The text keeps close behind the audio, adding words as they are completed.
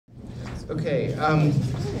Okay,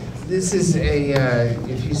 this is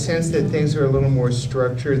if you sense that things are a little more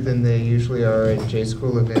structured than they usually are at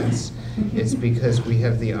J-School events, it's because we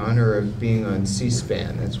have the honor of being on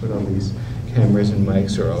C-SPAN. That's what all these cameras and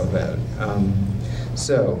mics are all about.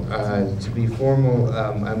 To be formal,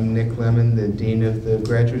 I'm Nick Lemann, the Dean of the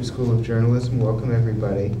Graduate School of Journalism. Welcome,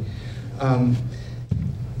 everybody.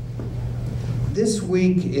 This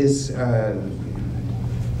week is,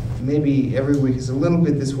 maybe every week is a little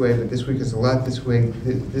bit this way, but this week is a lot this way.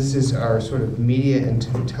 This is our sort of media and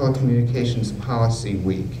telecommunications policy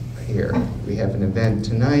week here. We have an event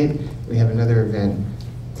tonight. We have another event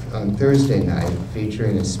on Thursday night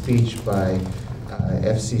featuring a speech by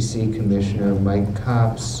FCC Commissioner Mike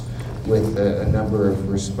Copps with a number of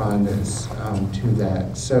respondents to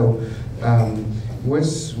that. So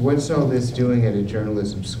what's all this doing at a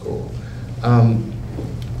journalism school?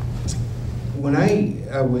 When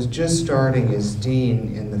I was just starting as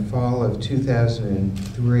dean in the fall of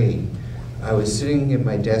 2003, I was sitting at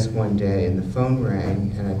my desk one day and the phone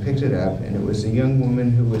rang and I picked it up, and it was a young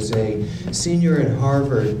woman who was a senior at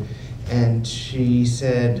Harvard, and she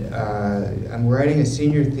said, I'm writing a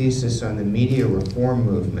senior thesis on the media reform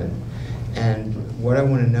movement, and what I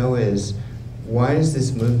want to know is, why is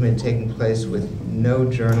this movement taking place with no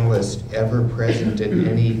journalist ever present at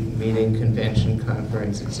any meeting, convention,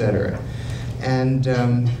 conference, etc.? And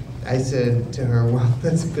I said to her, well,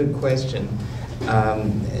 that's a good question.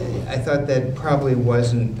 I thought that probably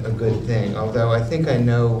wasn't a good thing, although I think I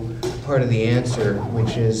know part of the answer,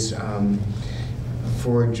 which is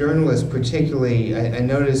for journalists particularly, I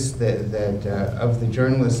noticed that of the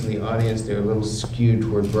journalists in the audience, they're a little skewed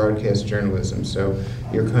toward broadcast journalism, so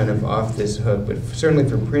you're kind of off this hook. But certainly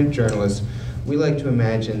for print journalists, we like to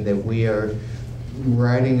imagine that we are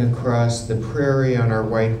riding across the prairie on our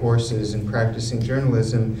white horses and practicing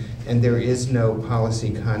journalism, and there is no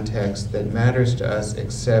policy context that matters to us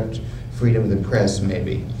except freedom of the press,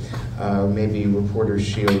 maybe, maybe reporters'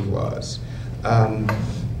 shield laws.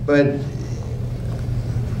 But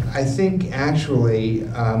I think actually,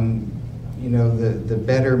 you know, the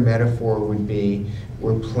better metaphor would be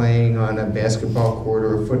we're playing on a basketball court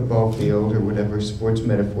or a football field or whatever sports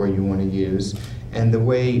metaphor you want to use, and the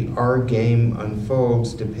way our game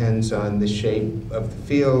unfolds depends on the shape of the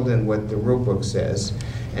field and what the rulebook says,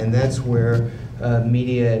 and that's where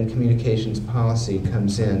media and communications policy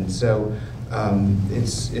comes in. So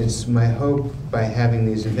it's my hope by having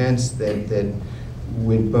these events that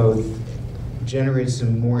would both generate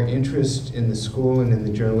some more interest in the school and in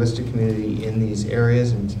the journalistic community in these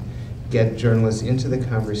areas and get journalists into the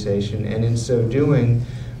conversation, and in so doing,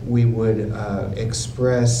 we would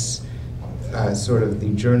express sort of the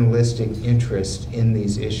journalistic interest in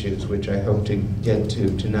these issues, which I hope to get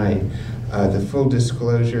to tonight. The full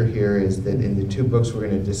disclosure here is that in the two books we're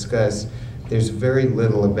going to discuss, there's very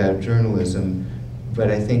little about journalism,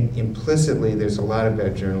 but I think implicitly there's a lot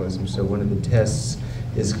about journalism, so one of the tests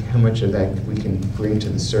is how much of that we can bring to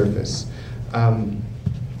the surface.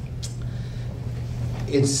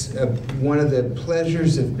 It's one of the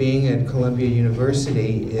pleasures of being at Columbia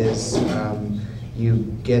University is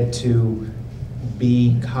you get to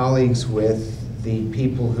be colleagues with the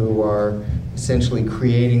people who are essentially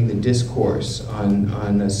creating the discourse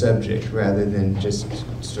on a subject rather than just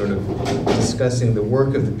sort of discussing the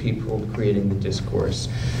work of the people creating the discourse.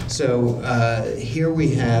 So here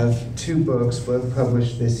we have two books, both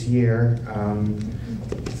published this year.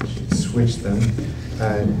 Should switch them.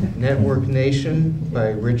 Network Nation by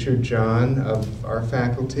Richard John of our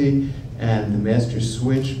faculty, and The Master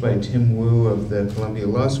Switch by Tim Wu of the Columbia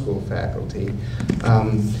Law School faculty.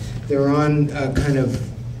 They're on kind of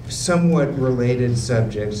somewhat related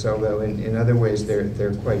subjects, although in other ways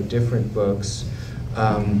they're quite different books.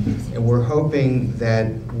 And we're hoping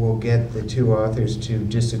that we'll get the two authors to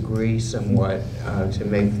disagree somewhat to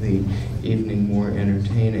make the evening more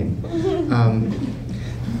entertaining.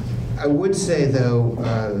 I would say, though,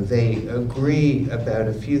 they agree about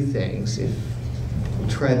a few things. If we'll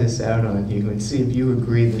try this out on you and see if you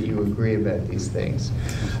agree that you agree about these things.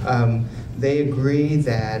 They agree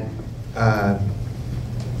that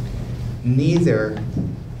neither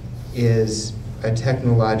is a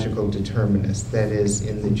technological determinist. That is,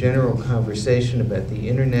 in the general conversation about the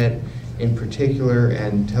internet in particular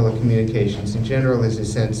and telecommunications in general, there's a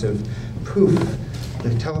sense of poof,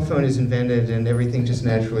 the telephone is invented and everything just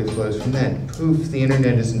naturally flows from that. Poof, the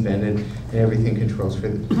internet is invented and everything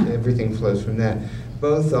flows from that.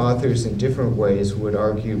 Both authors in different ways would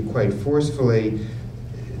argue quite forcefully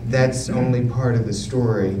that's only part of the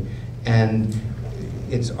story, and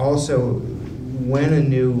it's also when a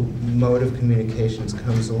new mode of communications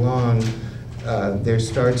comes along, there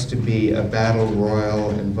starts to be a battle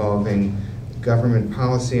royal involving government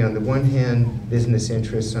policy on the one hand, business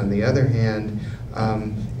interests on the other hand,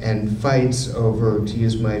 and fights over, to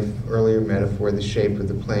use my earlier metaphor, the shape of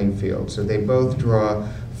the playing field. So they both draw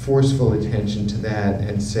forceful attention to that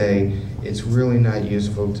and say it's really not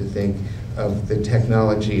useful to think of the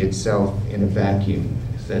technology itself in a vacuum,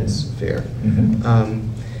 if that's fair.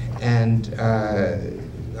 And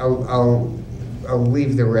I'll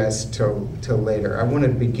leave the rest till later. I want to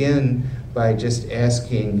begin by just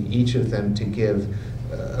asking each of them to give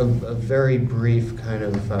a very brief kind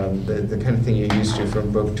of, the kind of thing you're used to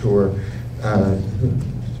from book tour,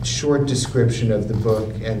 short description of the book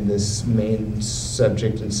and this main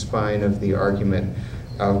subject and spine of the argument.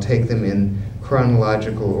 I'll take them in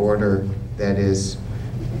chronological order. That is,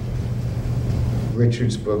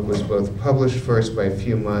 Richard's book was both published first by a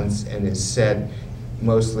few months and is set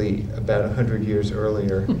mostly about 100 years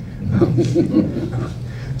earlier.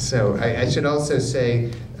 So I should also say,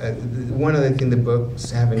 one other thing the books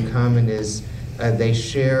have in common is they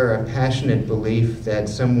share a passionate belief that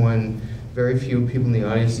someone very few people in the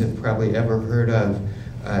audience have probably ever heard of,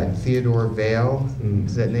 Theodore Vail,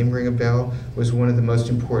 does that name ring a bell? Was one of the most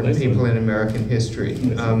important people in American history.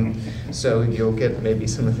 So you'll get maybe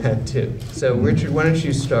some of that too. So Richard, why don't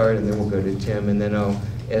you start, and then we'll go to Tim, and then I'll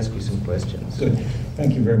ask you some questions. Good.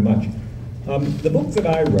 Thank you very much. The book that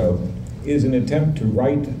I wrote is an attempt to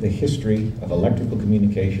write the history of electrical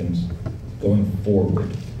communications going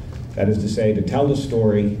forward. That is to say, to tell the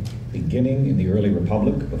story beginning in the early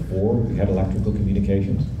republic, before we had electrical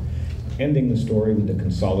communications, ending the story with the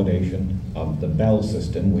consolidation of the Bell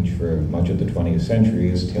system, which for much of the 20th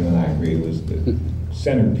century, as Tim and I agree, was the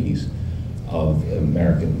centerpiece of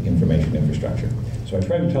American information infrastructure. So I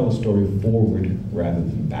try to tell the story forward rather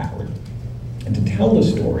than backward. And to tell the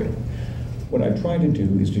story, what I try to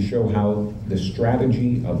do is to show how the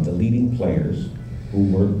strategy of the leading players, who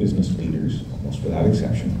were business leaders, almost without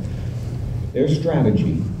exception, their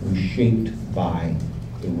strategy was shaped by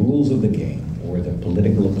the rules of the game, or the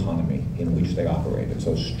political economy in which they operated.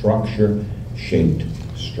 So structure shaped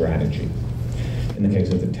strategy. In the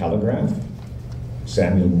case of the telegraph,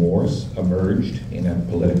 Samuel Morse emerged in a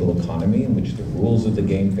political economy in which the rules of the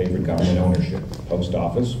game favored government ownership. The post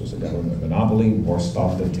office was a government monopoly. Morse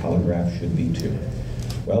thought the telegraph should be too.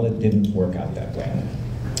 Well, it didn't work out that way.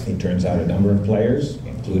 It turns out a number of players,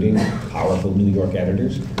 including powerful New York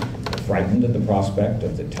editors, were frightened at the prospect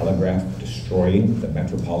of the telegraph destroying the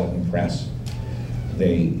metropolitan press.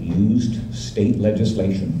 They used state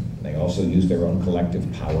legislation. They also used their own collective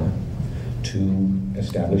power to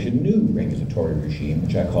establish a new regulatory regime,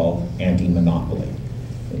 which I call anti-monopoly.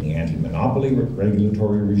 In the anti-monopoly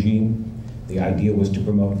regulatory regime, the idea was to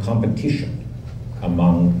promote competition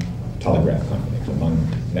among telegraph companies, among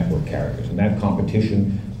network carriers. And that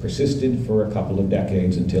competition persisted for a couple of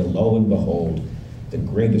decades until, lo and behold, the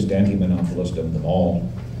greatest anti-monopolist of them all,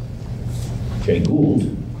 Jay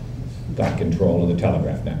Gould, got control of the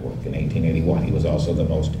telegraph network in 1881. He was also the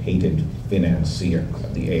most hated financier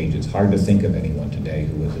of the age. It's hard to think of anyone today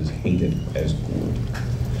who was as hated as Gould.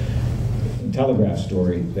 In the telegraph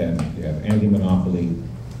story, then, you have anti-monopoly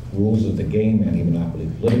rules of the game,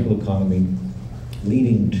 anti-monopoly political economy,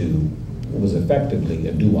 leading to what was effectively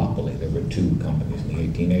a duopoly. There were two companies in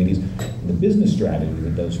the 1880s. And the business strategy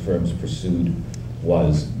that those firms pursued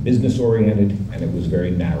was business-oriented, and it was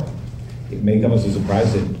very narrow. It may come as a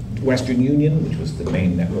surprise that Western Union, which was the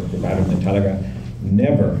main network provider of the telegraph,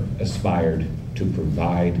 never aspired to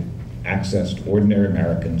provide access to ordinary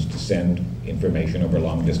Americans to send information over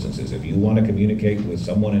long distances. If you want to communicate with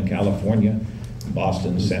someone in California,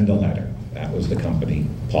 Boston, send a letter. That was the company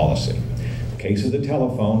policy. In the case of the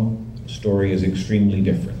telephone, the story is extremely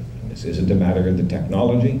different. This isn't a matter of the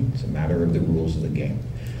technology, it's a matter of the rules of the game.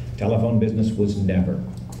 Telephone business was never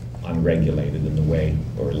unregulated in the way,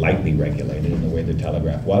 or lightly regulated in the way the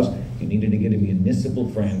telegraph was. You needed to get a municipal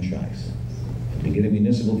franchise. And to get a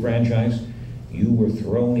municipal franchise, you were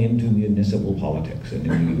thrown into municipal politics. And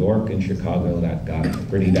in New York and Chicago, that got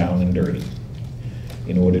pretty down and dirty.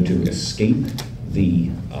 In order to escape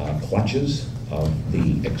the clutches of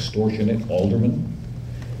the extortionate aldermen,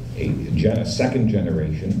 a second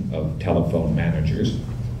generation of telephone managers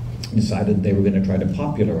decided they were going to try to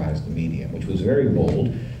popularize the medium, which was very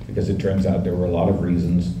bold, because it turns out there were a lot of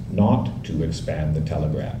reasons not to expand the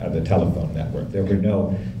telephone network. There were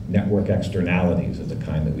no network externalities of the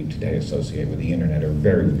kind that we today associate with the internet, or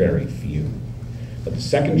very, very few. But the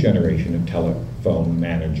second generation of telephone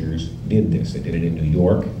managers did this. They did it in New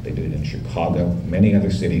York, they did it in Chicago, many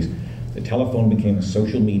other cities. The telephone became a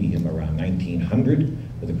social medium around 1900,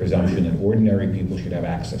 with the presumption that ordinary people should have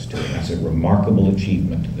access to it. And that's a remarkable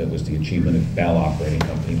achievement that was the achievement of Bell Operating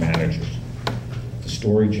Company managers. The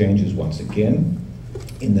story changes once again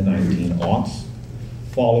in the 1900s,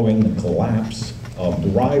 following the collapse of the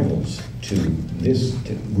rivals to this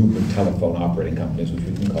group of telephone operating companies, which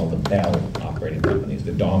we can call the Bell operating companies,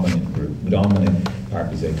 the dominant group. The dominant part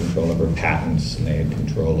because they had control over patents and they had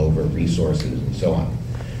control over resources and so on.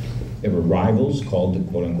 There were rivals called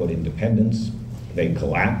the quote-unquote independents. They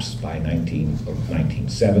collapsed by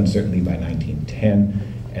 1907, certainly by 1910,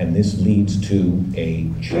 and this leads to a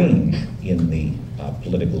change in the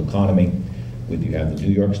political economy. You have the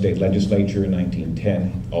New York State Legislature in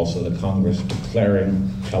 1910, also the Congress declaring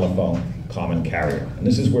telephone common carrier. And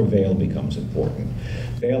this is where Vail becomes important.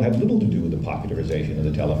 Vail had little to do with the popularization of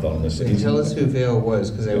the telephone in the city. Tell us who Vail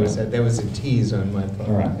was, because there was a tease on my part.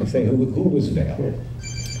 All right, I'll say who was Vail.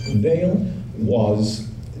 Vail was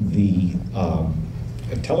the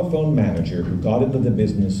a telephone manager who got into the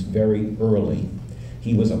business very early.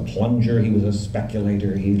 He was a plunger, he was a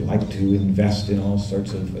speculator, he liked to invest in all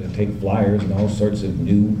sorts of, take flyers and all sorts of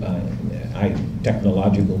new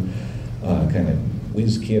technological kind of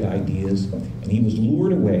whiz-kid ideas. And he was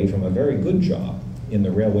lured away from a very good job in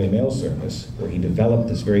the railway mail service, where he developed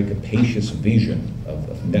this very capacious vision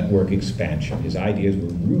of network expansion. His ideas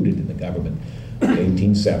were rooted in the government of the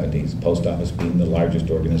 1870s, the post office being the largest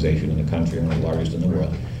organization in the country and the largest in the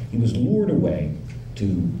world. He was lured away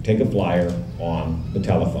to take a flyer on the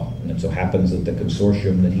telephone. And it so happens that the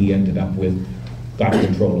consortium that he ended up with got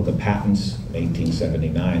control of the patents in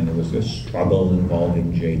 1879. There was a struggle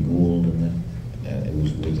involving Jay Gould, and it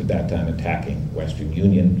was at that time attacking Western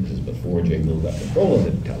Union. This is before Jay Gould got control of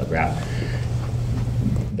the telegraph.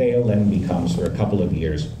 Vail then becomes, for a couple of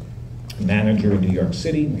years, manager in New York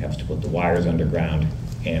City. He has to put the wires underground.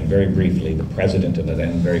 And very briefly, the president of the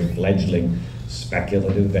then very fledgling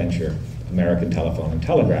speculative venture, American Telephone and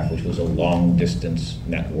Telegraph, which was a long-distance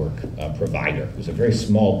network provider. It was a very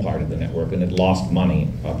small part of the network, and it lost money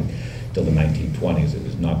probably till the 1920s. It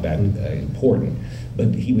was not that important.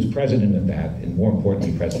 But he was president of that, and more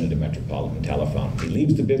importantly, president of Metropolitan Telephone. He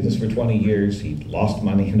leaves the business for 20 years. He lost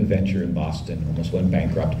money in a venture in Boston, almost went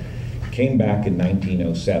bankrupt. Came back in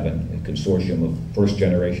 1907, a consortium of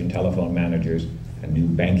first-generation telephone managers, a new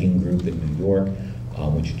banking group in New York,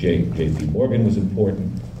 which J.P. Morgan was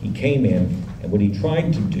important. He came in, and what he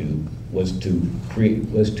tried to do was to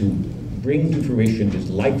bring to fruition his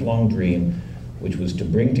lifelong dream, which was to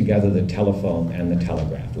bring together the telephone and the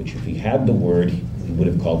telegraph, which if he had the word, he would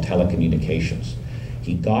have called telecommunications.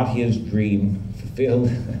 He got his dream fulfilled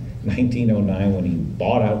in 1909 when he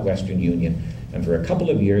bought out Western Union, and for a couple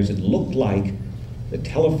of years it looked like the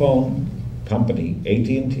telephone company,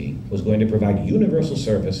 AT&T, was going to provide universal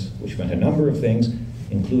service, which meant a number of things,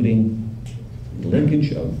 including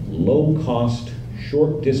linkage of low-cost,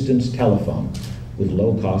 short-distance telephone with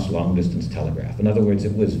low-cost, long-distance telegraph. In other words,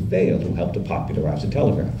 it was Vail who helped to popularize the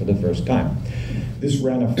telegraph for the first time. This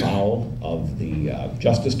ran afoul of the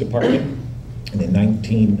Justice Department, and in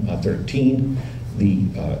 1913, the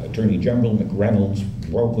Attorney General McReynolds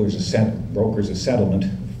brokers a settlement,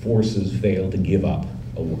 forces Vail to give up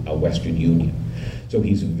a Western Union. So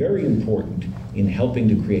he's very important in helping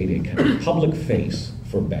to create a kind of public face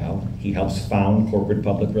for Bell. He helps found corporate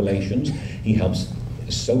public relations. He helps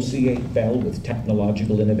associate Bell with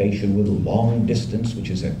technological innovation, with long distance, which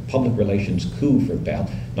is a public relations coup for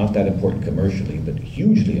Bell. Not that important commercially, but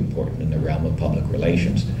hugely important in the realm of public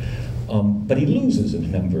relations. But he loses in a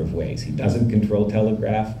number of ways. He doesn't control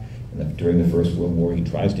telegraph. During the First World War, he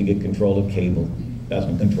tries to get control of cable,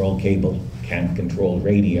 doesn't control cable, can't control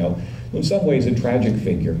radio. In some ways, a tragic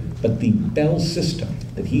figure, but the Bell system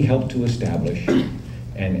that he helped to establish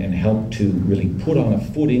and helped to really put on a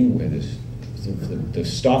footing where the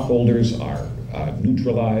stockholders are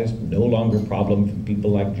neutralized, no longer a problem for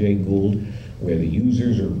people like Jay Gould, where the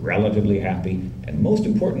users are relatively happy, and most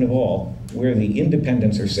important of all, where the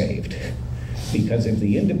independents are saved. Because if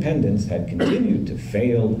the independents had continued to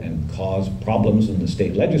fail and cause problems in the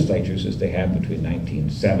state legislatures as they had between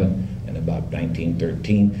 1907 and about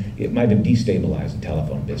 1913, it might have destabilized the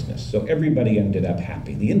telephone business. So everybody ended up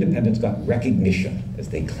happy. The independents got recognition, as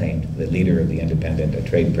they claimed, the leader of the independent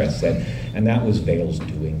trade press said, and that was Vail's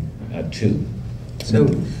doing too. So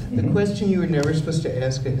the question you were never supposed to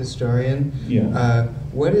ask a historian,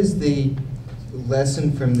 what is the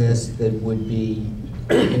lesson from this that would be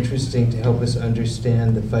interesting to help us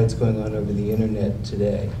understand the fights going on over the internet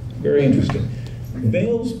today? Very interesting.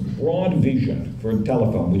 Vail's broad vision for a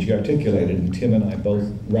telephone, which he articulated, and Tim and I both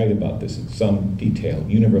write about this in some detail,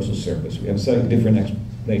 universal service. We have a slightly different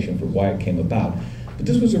explanation for why it came about. But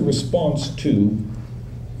this was a response to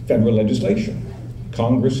federal legislation.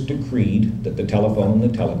 Congress decreed that the telephone and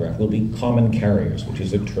the telegraph will be common carriers, which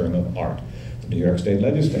is a term of art. The New York State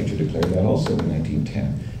Legislature declared that also in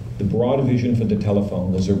 1910. The broad vision for the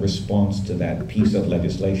telephone was a response to that piece of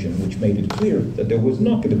legislation, which made it clear that there was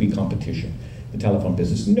not going to be competition. The telephone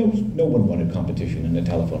business, no one wanted competition in the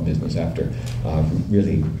telephone business after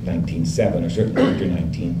really 1907 or certainly after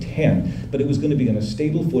 1910, but it was going to be on a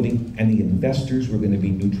stable footing and the investors were going to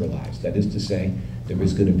be neutralized. That is to say, there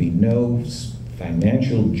was going to be no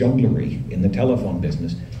financial jugglery in the telephone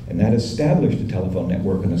business, and that established the telephone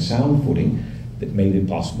network on a sound footing that made it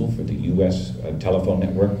possible for the U.S. Telephone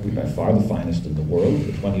network to be by far the finest in the world of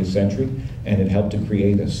the 20th century, and it helped to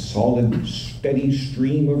create a solid, steady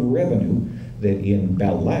stream of revenue that in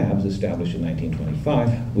Bell Labs, established in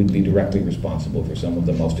 1925, would be directly responsible for some of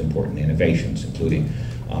the most important innovations, including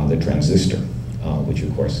the transistor, which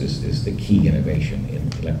of course is the key innovation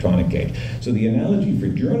in electronic age. So the analogy for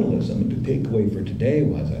journalism, and the takeaway for today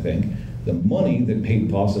was, I think, the money that made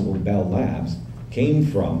possible Bell Labs came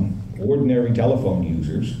from ordinary telephone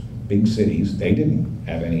users, big cities. They didn't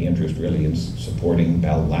have any interest really in supporting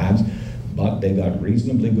Bell Labs, but they got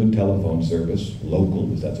reasonably good telephone service, local,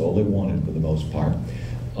 because that's all they wanted for the most part.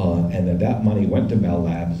 And that money went to Bell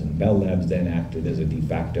Labs, and Bell Labs then acted as a de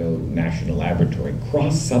facto national laboratory.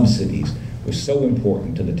 Cross-subsidies were so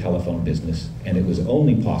important to the telephone business, and it was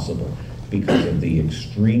only possible because of the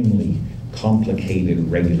extremely complicated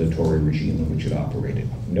regulatory regime in which it operated.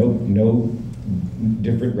 No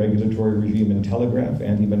different regulatory regime in telegraph,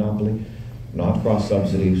 anti-monopoly, not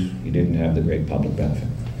cross-subsidies. You didn't have the great public benefit.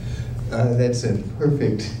 That's a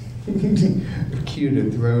perfect cue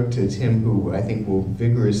to throw to Tim, who I think will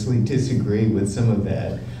vigorously disagree with some of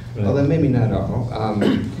that, right. Although maybe not all.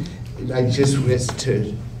 I just wish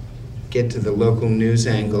to get to the local news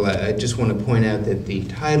angle. I just want to point out that the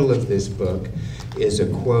title of this book is a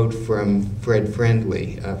quote from Fred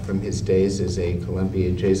Friendly from his days as a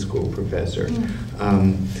Columbia J School professor.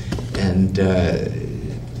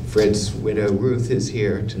 Fred's widow Ruth is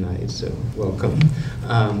here tonight, so welcome.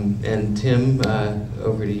 And Tim,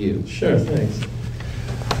 over to you. Sure, thanks.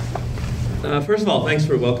 First of all, thanks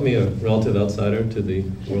for welcoming a relative outsider to the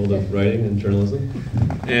world of writing and journalism.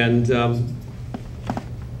 And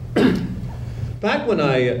back in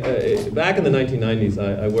the 1990s,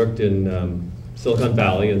 I worked in Silicon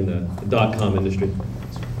Valley in the dot-com industry.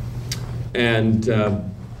 And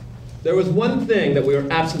there was one thing that we were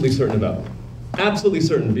absolutely certain about. Absolutely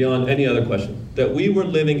certain, beyond any other question, that we were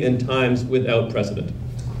living in times without precedent.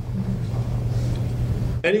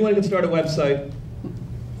 Anyone can start a website.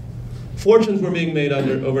 Fortunes were being made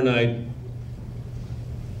overnight.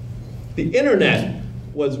 The internet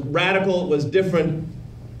was radical, was different.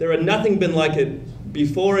 There had nothing been like it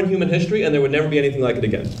before in human history, and there would never be anything like it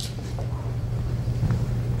again.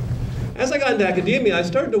 As I got into academia, I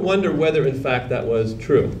started to wonder whether, in fact, that was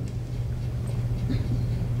true.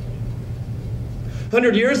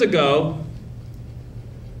 100 years ago,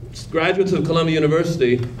 graduates of Columbia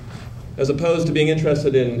University, as opposed to being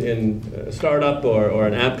interested in a startup or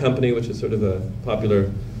an app company, which is sort of a popular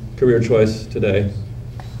career choice today,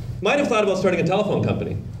 might have thought about starting a telephone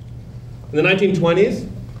company. In the 1920s,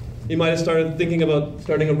 you might have started thinking about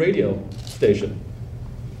starting a radio station.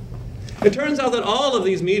 It turns out that all of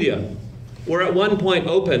these media were at one point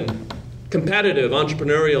open, competitive,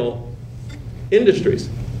 entrepreneurial industries.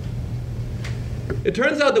 It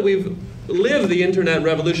turns out that we've lived the internet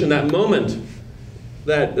revolution, that moment,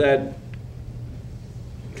 that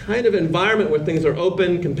kind of environment where things are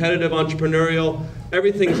open, competitive, entrepreneurial,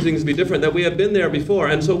 everything seems to be different, that we have been there before.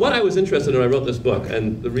 And so what I was interested in when I wrote this book,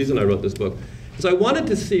 and the reason I wrote this book, is I wanted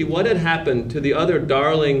to see what had happened to the other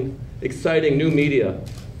darling, exciting new media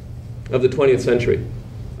of the 20th century.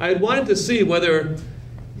 I had wanted to see whether,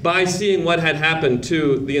 by seeing what had happened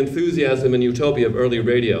to the enthusiasm and utopia of early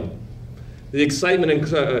radio, the excitement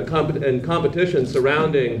and competition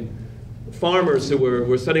surrounding farmers who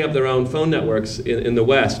were setting up their own phone networks in the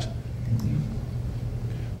West,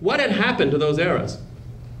 what had happened to those eras?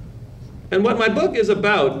 And what my book is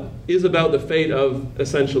about the fate of,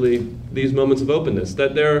 essentially, these moments of openness.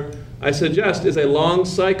 That there, I suggest, is a long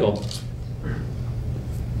cycle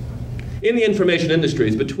in the information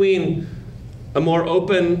industries between a more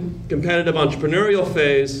open, competitive, entrepreneurial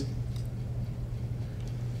phase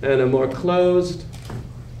and a more closed,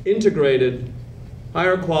 integrated,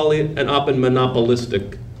 higher quality, and often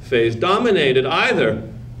monopolistic phase, dominated either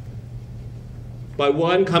by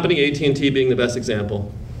one company, AT&T being the best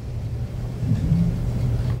example,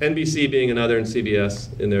 NBC being another, and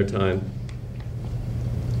CBS in their time.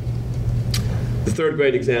 The third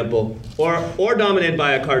great example, or dominated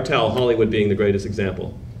by a cartel, Hollywood being the greatest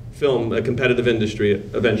example. film, a competitive industry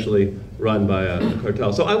eventually run by a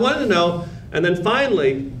cartel. So I wanted to know, and then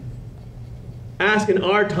finally, ask in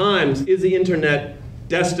our times, is the internet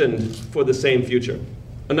destined for the same future?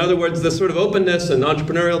 In other words, the sort of openness and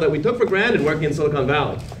entrepreneurial that we took for granted working in Silicon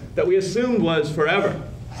Valley, that we assumed was forever,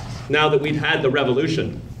 now that we'd had the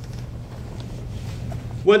revolution.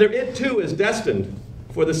 Whether it too is destined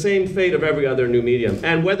for the same fate of every other new medium,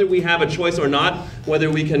 and whether we have a choice or not,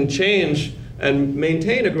 whether we can change and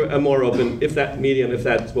maintain a more open, if that medium, if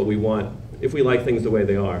that's what we want, if we like things the way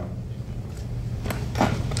they are.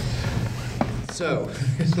 So,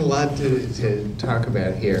 there's a lot to talk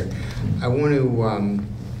about here. I want to,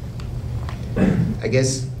 I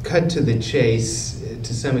guess, cut to the chase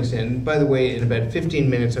to some extent. And by the way, in about 15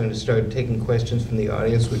 minutes, I'm going to start taking questions from the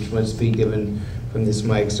audience, which must be given from this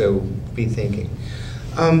mic, so be thinking.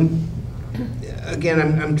 Again,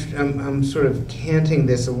 I'm sort of canting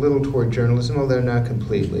this a little toward journalism, although not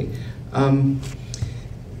completely.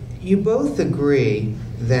 You both agree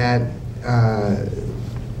that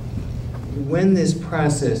when this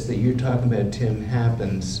process that you're talking about, Tim,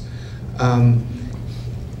 happens, the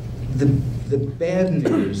bad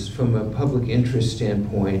news from a public interest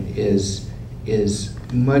standpoint is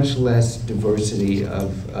much less diversity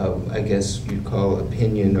of I guess you'd call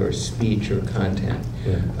opinion or speech or content,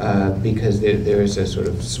 because there is a sort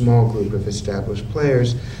of small group of established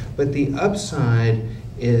players. But the upside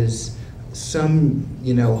is some,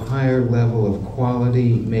 higher level of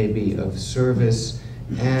quality, maybe of service,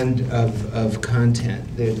 and of content.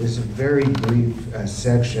 There's a very brief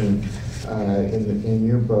section in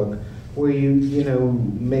your book where you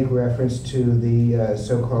make reference to the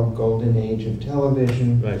so-called golden age of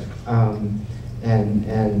television, right.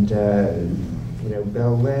 and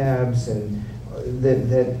Bell Labs, and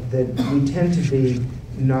that we tend to be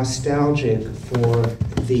nostalgic for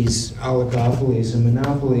these oligopolies and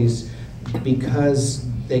monopolies because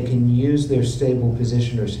they can use their stable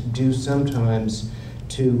position, or do sometimes,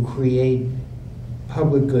 to create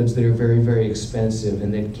public goods that are very, very expensive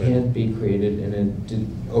and that can't be created in an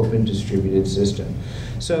open distributed system.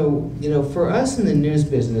 So, for us in the news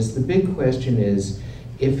business, the big question is,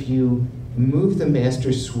 if you move the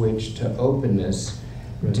master switch to openness,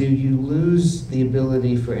 right, do you lose the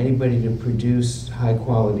ability for anybody to produce high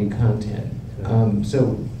quality content?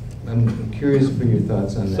 So I'm curious for your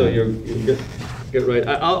thoughts on that. So you're right.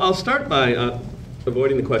 I'll start by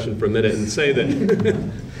avoiding the question for a minute and say that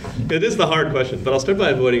it is the hard question, but I'll start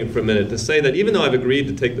by avoiding it for a minute to say that even though I've agreed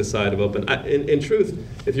to take the side of open, in truth,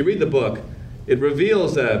 if you read the book, it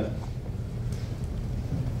reveals a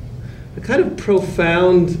kind of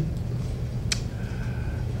profound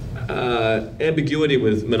ambiguity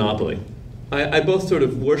with monopoly. I both sort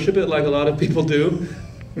of worship it like a lot of people do,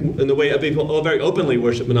 in the way people very openly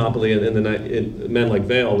worship monopoly, and men like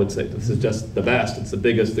Vail would say, this is just the best, it's the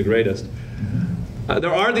biggest, the greatest.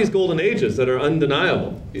 There are these golden ages that are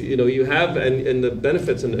undeniable. You have, and the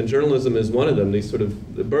benefits, and journalism is one of them.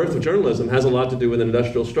 The birth of journalism has a lot to do with an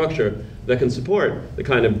industrial structure that can support the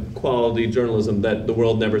kind of quality journalism that the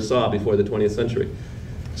world never saw before the 20th century.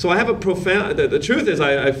 So I have a profound, the truth is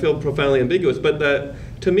I feel profoundly ambiguous, but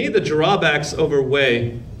to me the drawbacks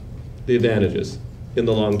outweigh the advantages in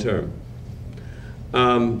the long term.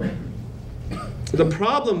 The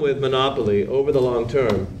problem with monopoly over the long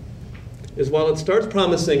term is while it starts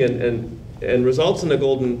promising and results in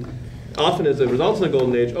often as it results in a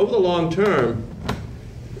golden age, over the long term,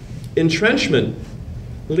 entrenchment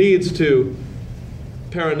leads to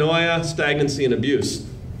paranoia, stagnancy, and abuse.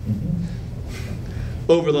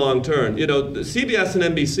 Over the long term. CBS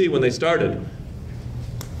and NBC, when they started,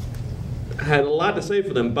 had a lot to say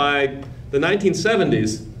for them. By the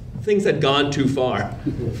 1970s, things had gone too far.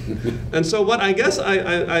 And so what I guess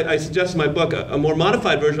I suggest in my book, a more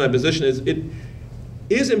modified version of my position is, it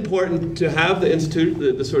is important to have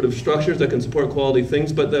the sort of structures that can support quality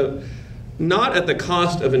things, but not at the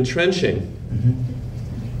cost of entrenching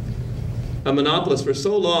a monopolist for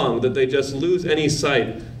so long that they just lose any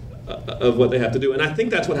sight of what they have to do. And I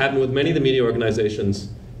think that's what happened with many of the media organizations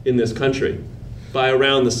in this country by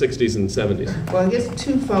around the 60s and 70s. Well, I guess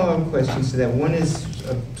two follow-up questions to that. One is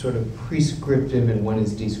sort of prescriptive and one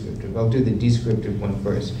is descriptive. I'll do the descriptive one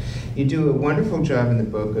first. You do a wonderful job in the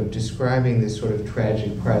book of describing this sort of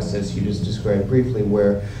tragic process you just described briefly,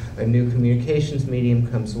 where a new communications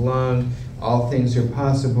medium comes along, all things are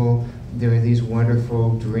possible, there are these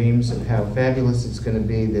wonderful dreams of how fabulous it's going to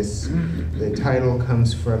be. The title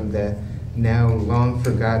comes from the now long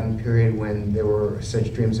forgotten period when there were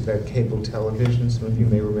such dreams about cable television. Some of you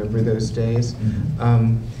may remember those days.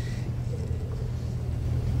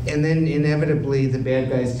 and then inevitably the bad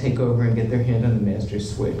guys take over and get their hand on the master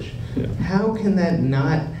switch. Yeah. How can that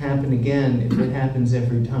not happen again if it happens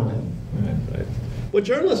every time? Right. What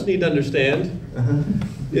journalists need to understand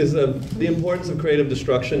is the importance of creative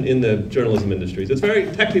destruction in the journalism industries. It's very,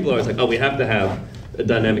 tech people are always like, oh, we have to have a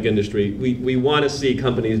dynamic industry. We want to see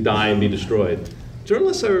companies die and be destroyed.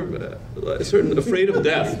 Journalists are afraid of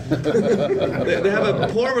death. they have a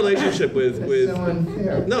poor relationship with. That's so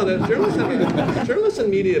unfair. No, journalists and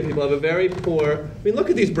media people have a very poor. I mean, look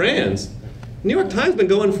at these brands. New York Times has been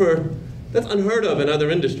going for. That's unheard of in other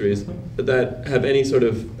industries that have any sort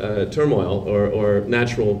of turmoil or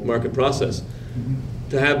natural market process.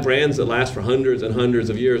 To have brands that last for hundreds and hundreds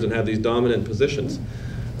of years and have these dominant positions.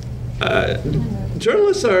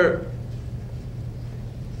 Journalists are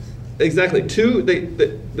exactly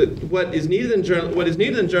what is needed in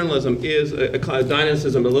journalism is a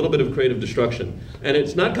dynamism, a little bit of creative destruction, and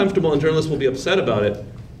it's not comfortable, and journalists will be upset about it.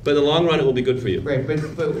 But in the long run, it will be good for you. Right, but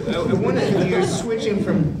I want to. You're switching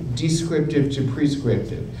from descriptive to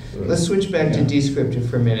prescriptive. Let's switch back to descriptive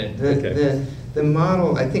for a minute. The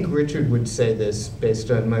model, I think Richard would say this based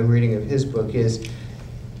on my reading of his book, is,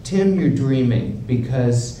 Tim, you're dreaming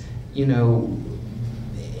because, you know,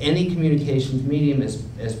 any communications medium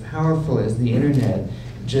as powerful as the internet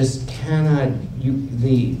just cannot,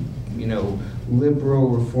 liberal,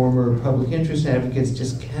 reformer, public interest advocates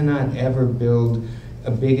just cannot ever build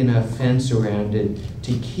a big enough fence around it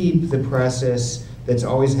to keep the process that's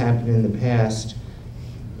always happened in the past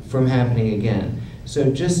from happening again.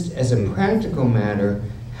 So just as a practical matter,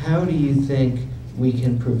 how do you think we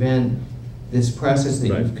can prevent this process that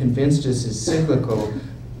you've convinced us is cyclical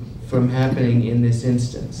from happening in this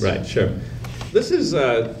instance? Right, sure. This is,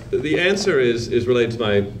 the answer is related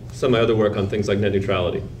to some of my other work on things like net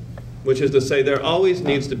neutrality, which is to say there always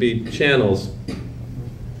needs to be channels,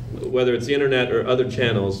 whether it's the internet or other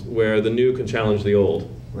channels, where the new can challenge the old.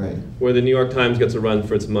 Right. Where the New York Times gets a run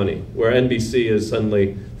for its money, where NBC is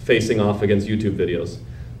suddenly facing off against YouTube videos.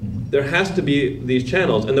 There has to be these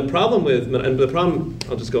channels, and I'll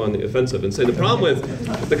just go on the offensive and say the problem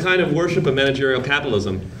with the kind of worship of managerial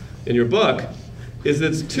capitalism in your book is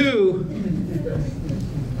it's too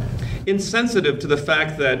insensitive to the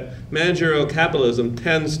fact that managerial capitalism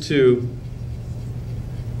tends to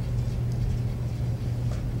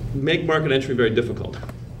make market entry very difficult,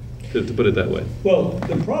 to put it that way. Well,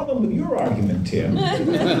 the problem with your argument, Tim,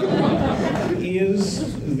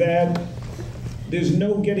 is that there's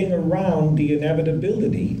no getting around the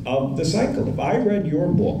inevitability of the cycle. If I read your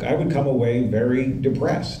book, I would come away very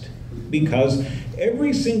depressed, because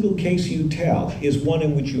every single case you tell is one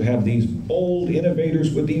in which you have these bold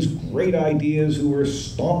innovators with these great ideas who are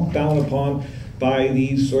stomped down upon by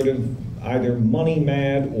these sort of either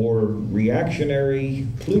money-mad or reactionary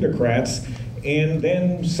plutocrats, and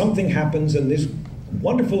then something happens and this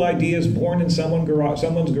wonderful idea is born in someone's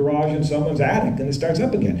garage in someone's attic, and it starts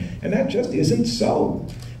up again. And that just isn't so.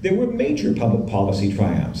 There were major public policy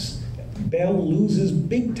triumphs. Bell loses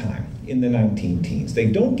big time in the 19-teens. They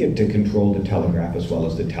don't get to control the telegraph as well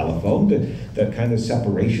as the telephone. The kind of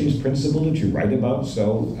separations principle that you write about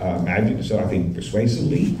so I think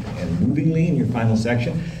persuasively and movingly in your final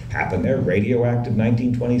section happened there. Radioactive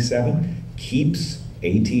 1927 keeps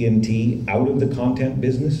AT&T out of the content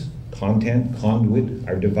business. Content, conduit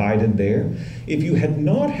are divided there. If you had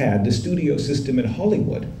not had the studio system in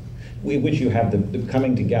Hollywood, which you have the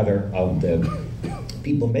coming together of the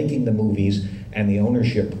people making the movies and the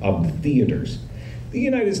ownership of the theaters, the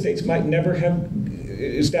United States might never have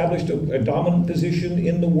established a dominant position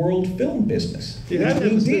in the world film business. We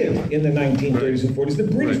did in the 1930s and 40s. The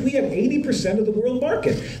British, we had 80% of the world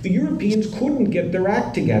market. The Europeans couldn't get their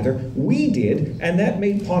act together. We did, and that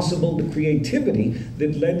made possible the creativity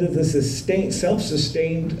that led to the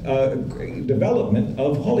self-sustained development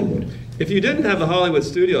of Hollywood. If you didn't have the Hollywood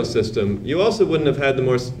studio system, you also wouldn't have had the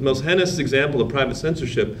most heinous example of private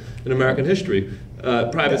censorship in American history.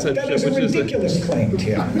 Private censorship, that is a ridiculous claim,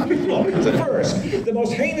 Tim. Look, first, the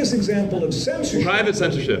most heinous example of censorship. Private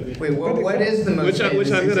censorship. Wait, what is the most heinous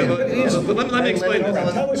which I'm going to let me explain.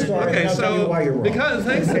 Tell a story, Okay, and I'll tell you why you're wrong. Because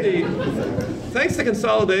thanks to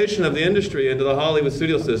consolidation of the industry into the Hollywood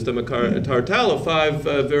studio system, a cartel of 5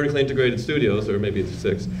 vertically integrated studios, or maybe it's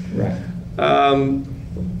 6. Right.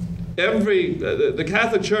 The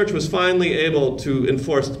Catholic Church was finally able to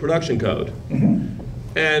enforce the production code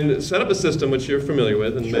and set up a system which you're familiar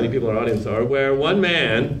with, and many people in our audience are, where one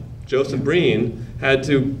man, Joseph Breen, had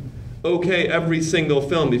to okay every single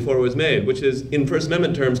film before it was made, which is, in First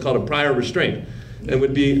Amendment terms, called a prior restraint, and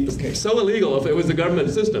would be so illegal if it was a government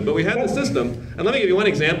system. But we had the system, and let me give you one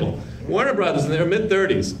example. Warner Brothers, in their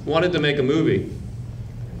mid-30s, wanted to make a movie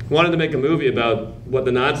wanted to make a movie about what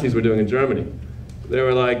the Nazis were doing in Germany. They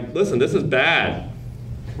were like, listen, this is bad.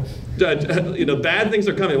 Bad things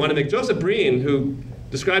are coming. They want to make Joseph Breen, who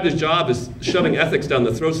described his job as shoving ethics down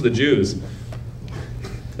the throats of the Jews.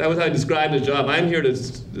 That was how he described his job. I'm here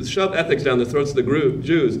to shove ethics down the throats of the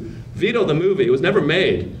Jews. Veto the movie. It was never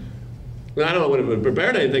made. I don't know what it would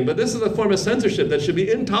prepared anything, but this is a form of censorship that should be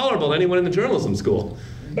intolerable to anyone in the journalism school.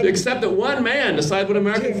 To accept that one man decides what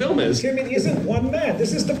American film is. Tim, it isn't one man.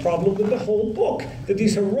 This is the problem with the whole book. That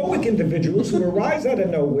these heroic individuals who arise out of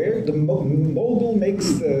nowhere, the mogul makes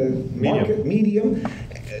the market medium.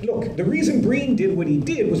 Look, the reason Breen did what he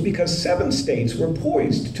did was because 7 states were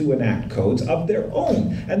poised to enact codes of their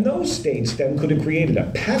own. And those states then could have created a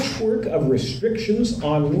patchwork of restrictions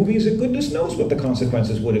on movies, and goodness knows what the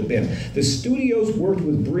consequences would have been. The studios worked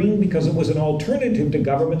with Breen because it was an alternative to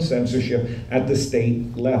government censorship at the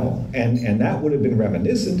state level. And that would have been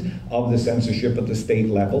reminiscent of the censorship at the state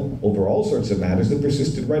level over all sorts of matters that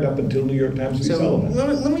persisted right up until New York Times v. Sullivan.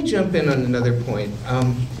 Let me jump in on another point.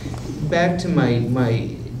 Back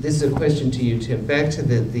to this is a question to you, Tim. Back to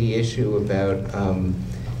the issue about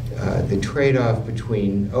the trade-off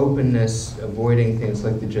between openness, avoiding things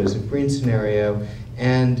like the Joseph Breen scenario,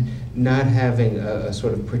 and not having a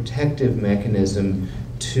sort of protective mechanism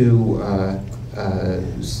to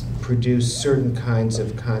produce certain kinds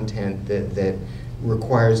of content that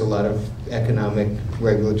requires a lot of economic,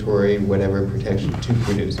 regulatory, whatever protection to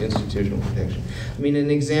produce, institutional protection. I mean,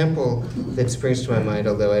 an example that springs to my mind,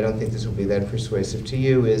 although I don't think this will be that persuasive to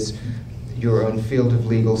you, is your own field of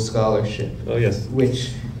legal scholarship. Oh, yes.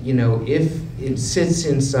 Which, if it sits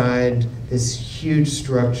inside this huge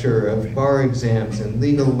structure of bar exams and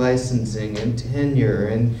legal licensing and tenure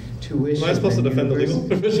and tuition. Am I supposed to defend the legal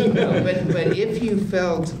profession? No, but if you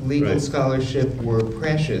felt legal scholarship were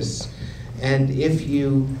precious, and if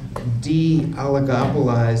you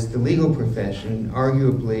de-oligopolized the legal profession,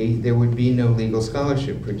 arguably there would be no legal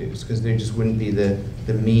scholarship produced, because there just wouldn't be the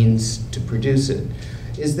means to produce it.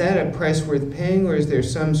 Is that a price worth paying, or is there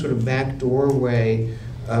some sort of backdoor way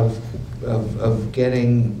of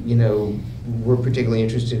getting, we're particularly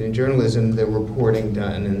interested in journalism, the reporting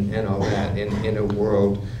done and all that in a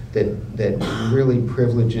world that really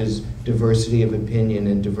privileges diversity of opinion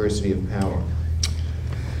and diversity of power?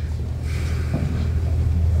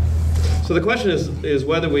 So the question is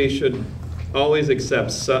whether we should always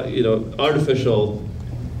accept artificial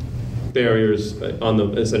barriers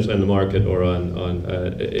essentially on the market or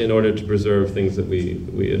in order to preserve things that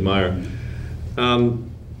we admire.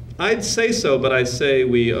 I'd say so, but I say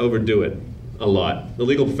we overdo it a lot. The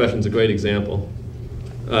legal profession is a great example.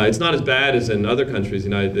 It's not as bad as in other countries,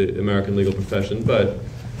 the American legal profession, but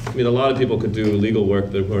I mean, a lot of people could do legal work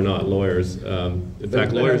who are not lawyers. In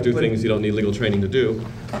fact, lawyers do things you don't need legal training to do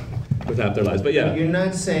without their lives. But yeah. You're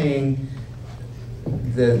not saying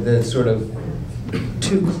the sort of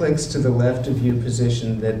 2 clicks to the left of you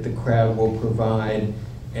position that the crowd will provide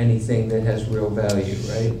anything that has real value,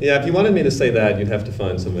 right? Yeah, if you wanted me to say that, you'd have to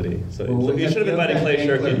find somebody. So you should have invited Clay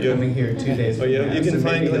Shirky. Coming here 2 days from now, you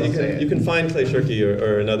can find Clay Shirky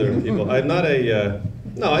or another people. I'm not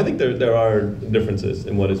no, I think there are differences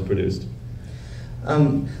in what is produced.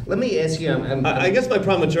 Let me ask you. I guess my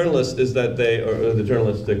problem with journalists is that or the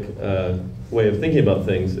journalistic way of thinking about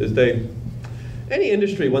things is any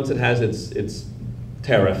industry, once it has its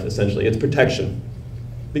tariff, essentially, its protection,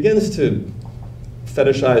 begins to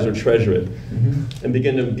fetishize or treasure it, and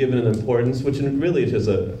begin to give it an importance, which really is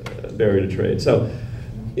a barrier to trade. So,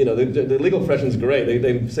 the legal profession is great.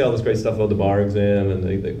 They say all this great stuff about the bar exam,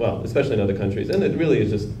 and well, especially in other countries, and it really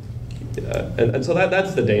is just, and so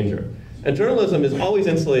that's the danger. And journalism is always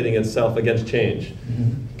insulating itself against change,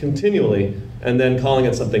 continually, and then calling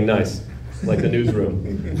it something nice, like the newsroom,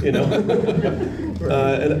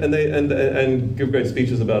 and give great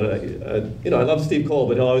speeches about it. I love Steve Cole,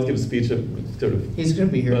 but he'll always give a speech sort of. He's going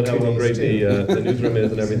to be here about how great the newsroom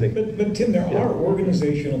is and everything. But Tim, there are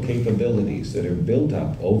organizational capabilities that are built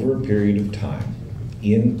up over a period of time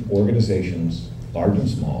in organizations, large and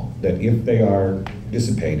small, that if they are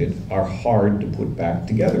dissipated, are hard to put back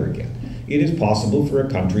together again. It is possible for a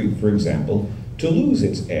country, for example, to lose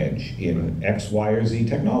its edge in X, Y, or Z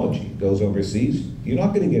technology. It goes overseas, you're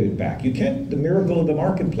not going to get it back. You can't, the miracle of the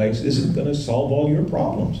marketplace isn't going to solve all your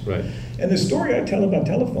problems. Right. And the story I tell about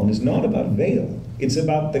telephone is not about Vail. It's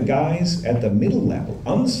about the guys at the middle level,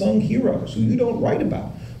 unsung heroes who you don't write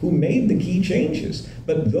about, who made the key changes.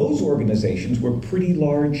 But those organizations were pretty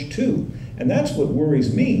large too. And that's what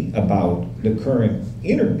worries me about the current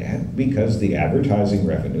internet, because the advertising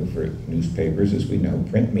revenue for newspapers, as we know,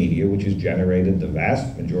 print media, which has generated the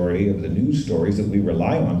vast majority of the news stories that we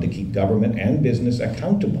rely on to keep government and business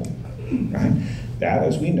accountable, right? That,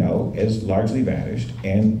 as we know, has largely vanished,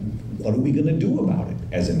 and what are we going to do about it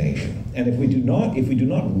as a nation? And if we do not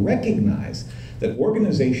recognize that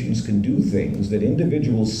organizations can do things that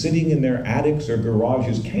individuals sitting in their attics or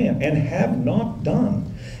garages can't and have not done,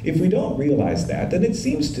 if we don't realize that, then it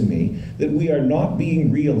seems to me that we are not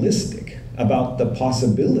being realistic about the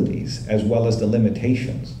possibilities as well as the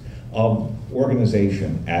limitations of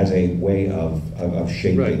organization as a way of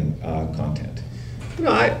shaping content. You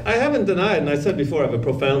know, I haven't denied, and I said before, I have a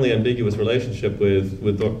profoundly ambiguous relationship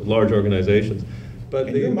with large organizations.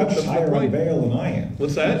 But you're much higher on bail than I am.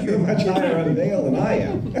 What's that? You're much higher on bail than I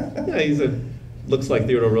am. Yeah, looks like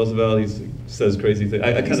Theodore Roosevelt. He says crazy things.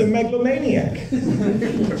 He's a megalomaniac.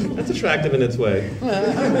 That's attractive in its way.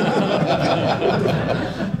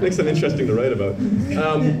 Makes them interesting to write about.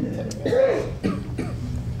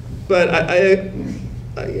 But I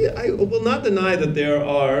will not deny that there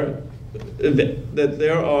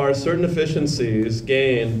are certain efficiencies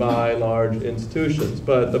gained by large institutions.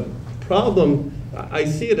 But the problem, I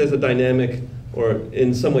see it as a dynamic or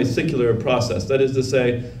in some way secular process. That is to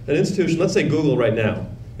say, an institution, let's say Google right now,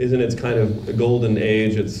 is in its kind of golden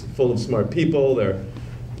age. It's full of smart people.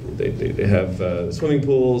 They have swimming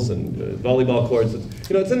pools and volleyball courts.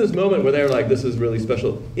 It's in this moment where they're like, this is really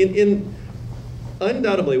special.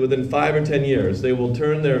 Undoubtedly, within 5 or 10 years, they will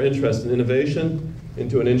turn their interest in innovation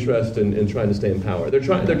into an interest in trying to stay in power. They're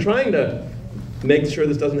trying to make sure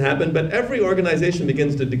this doesn't happen, but every organization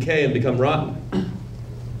begins to decay and become rotten.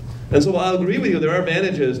 And so I'll agree with you, there are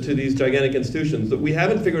advantages to these gigantic institutions, but we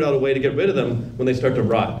haven't figured out a way to get rid of them when they start to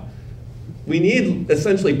rot. We need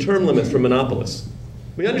essentially term limits for monopolists.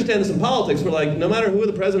 We understand this in politics. We're like, no matter who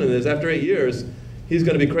the president is, after 8 years, he's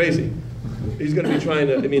going to be crazy. He's going to be trying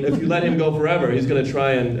to, if you let him go forever, he's going to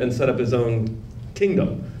try and set up his own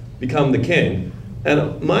kingdom, become the king.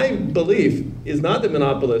 And my belief is not that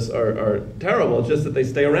monopolists are terrible, it's just that they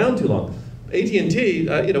stay around too long. AT&T,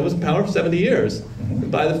 was in power for 70 years.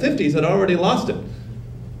 By the 50s, had already lost it,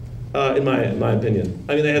 in my opinion.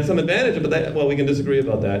 I mean, they had some advantage, but we can disagree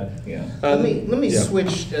about that. Yeah. Let me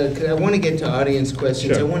switch, 'cause I want to get to audience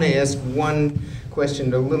questions. Sure. I want to ask one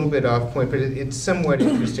question a little bit off point, but it's somewhat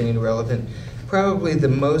interesting and relevant. Probably the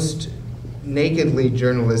most nakedly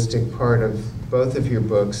journalistic part of both of your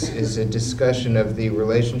books is a discussion of the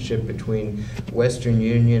relationship between Western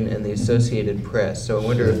Union and the Associated Press. So I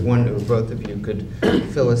wonder if one or both of you could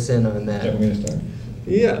fill us in on that. I'm going to start.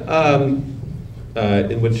 Yeah.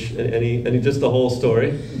 In which any just the whole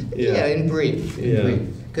story? Yeah, in brief.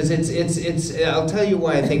 Because it's. I'll tell you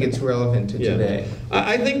why I think it's relevant to today.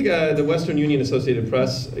 I think the Western Union Associated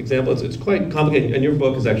Press example, it's quite complicated, and your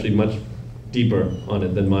book is actually much deeper on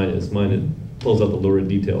it than mine is. Mine pulls out the lurid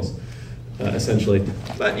details, essentially.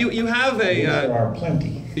 But you have a. There are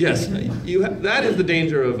plenty. Yes, that is the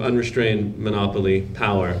danger of unrestrained monopoly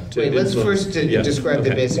power. Wait, let's first describe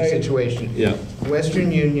the basic situation. Yeah.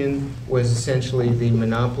 Western Union was essentially the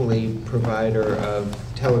monopoly provider of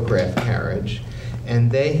telegraph carriage, and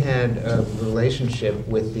they had a relationship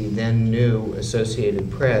with the then new Associated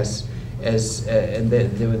Press and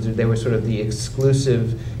they were sort of the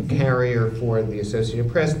exclusive carrier for the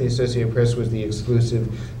Associated Press. The Associated Press was the exclusive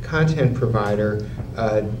content provider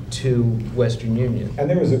to Western Union. And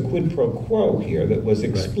there was a quid pro quo here that was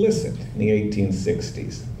explicit in the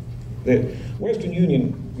 1860s. The Western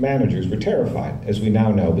Union managers were terrified, as we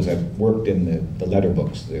now know, because I've worked in the letter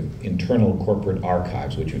books, the internal corporate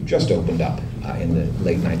archives, which have just opened up in the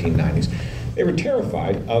late 1990s. They were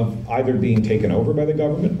terrified of either being taken over by the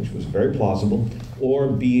government, which was very plausible, or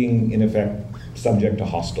being, in effect, subject to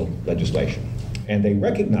hostile legislation. And they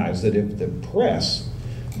recognized that if the press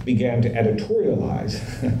began to editorialize,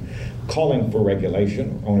 calling for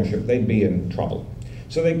regulation or ownership, they'd be in trouble.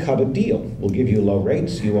 So they cut a deal. We'll give you low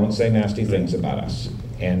rates, you won't say nasty things about us.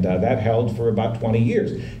 And that held for about 20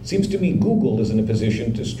 years. It seems to me Google is in a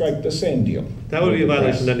position to strike the same deal. That would be a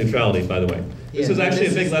violation of net neutrality, by the way. This is actually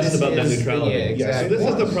a big lesson about net neutrality. Yeah, exactly. So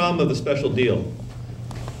this is the problem of the special deal.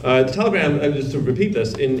 The telegram, just to repeat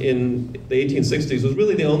this, in the 1860s was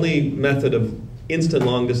really the only method of instant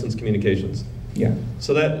long-distance communications. Yeah.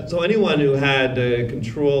 So anyone who had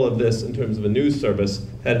control of this in terms of a news service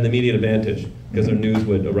had an immediate advantage because their news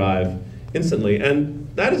would arrive instantly. And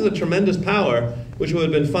that is a tremendous power, which would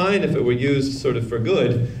have been fine if it were used sort of for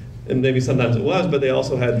good, and maybe sometimes it was, but they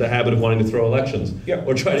also had the habit of wanting to throw elections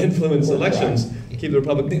or try to influence elections, keep the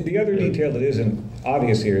Republic. The other detail that isn't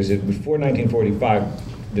obvious here is that before 1945,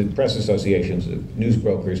 the press associations,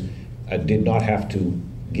 newsbrokers, did not have to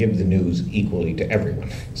give the news equally to everyone.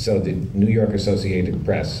 So the New York Associated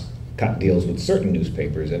Press cut deals with certain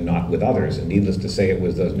newspapers and not with others. And needless to say, it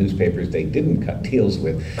was those newspapers they didn't cut deals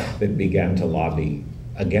with that began to lobby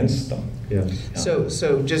against them. Yeah.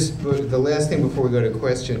 So just the last thing before we go to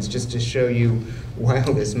questions, just to show you why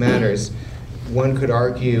all this matters, one could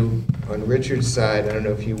argue on Richard's side, I don't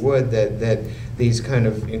know if you would, that these kind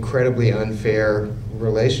of incredibly unfair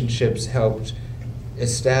relationships helped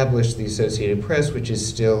establish the Associated Press, which is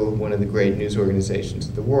still one of the great news organizations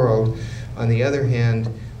of the world. On the other hand,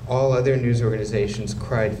 all other news organizations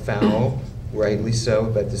cried foul, rightly so,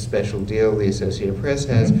 about the special deal the Associated Press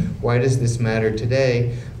has. Why does this matter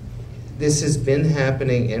today? This has been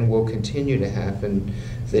happening and will continue to happen.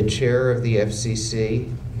 The chair of the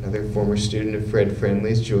FCC, another former student of Fred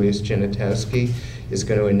Friendly's, Julius Genatowski, is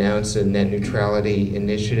going to announce a net neutrality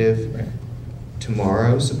initiative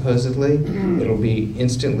tomorrow, supposedly. It'll be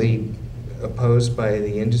instantly opposed by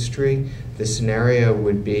the industry. The scenario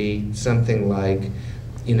would be something like,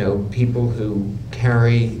 you know, people who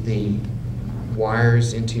carry the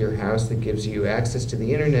wires into your house that gives you access to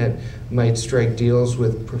the internet might strike deals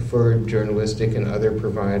with preferred journalistic and other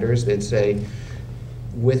providers that say,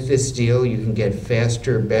 with this deal you can get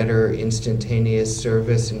faster, better, instantaneous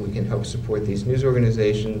service, and we can help support these news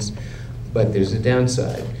organizations, but there's a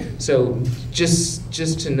downside. So just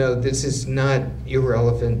to note, this is not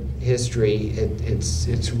irrelevant history.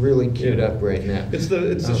 It's really queued up right now. It's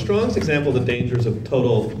the strongest example of the dangers of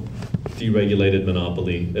total deregulated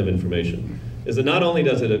monopoly of information. Is that not only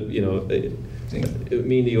does it it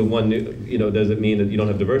mean that you have one does it mean that you don't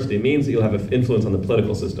have diversity? It means that you'll have an influence on the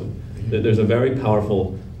political system. There's a very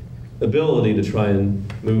powerful ability to try and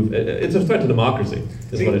move. It's a threat to democracy,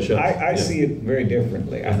 is what it shows. I see it very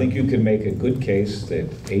differently. I think you can make a good case that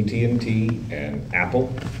AT&T and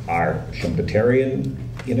Apple are Schumpeterian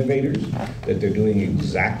innovators, that they're doing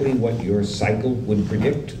exactly what your cycle would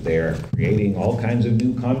predict. They're creating all kinds of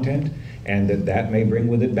new content, and that may bring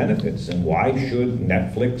with it benefits. And why should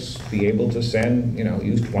Netflix be able to send,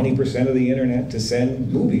 use 20% of the internet to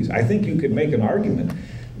send movies? I think you could make an argument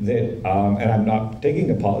that, and I'm not taking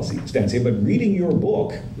a policy stance here, but reading your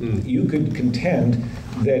book, you could contend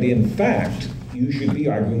that in fact, you should be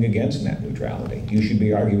arguing against net neutrality. You should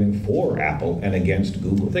be arguing for Apple and against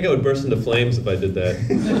Google. I think I would burst into flames if I did that.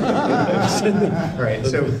 All right,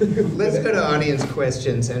 so let's go to audience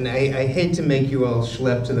questions. And I hate to make you all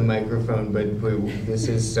schlep to the microphone, but this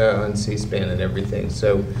is on C-SPAN and everything.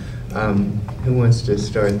 So who wants to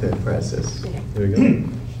start that process? There we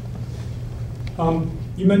go.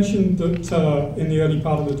 You mentioned that in the early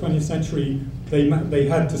part of the 20th century, they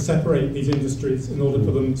had to separate these industries in order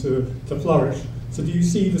for them to flourish. So do you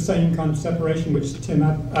see the same kind of separation which Tim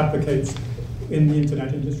advocates in the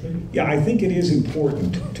internet industry? Yeah, I think it is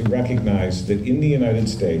important to recognize that in the United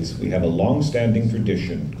States, we have a long-standing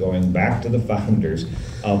tradition going back to the founders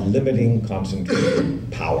of limiting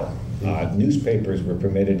concentrated power. Newspapers were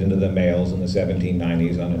permitted into the mails in the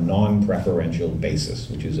 1790s on a non-preferential basis,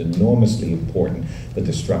 which is enormously important for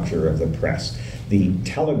the structure of the press. The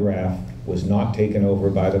telegraph was not taken over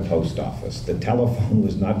by the post office. The telephone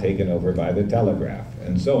was not taken over by the telegraph,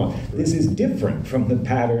 and so on. This is different from the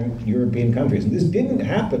pattern European countries. And this didn't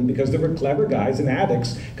happen because there were clever guys and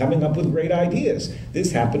addicts coming up with great ideas.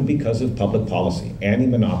 This happened because of public policy,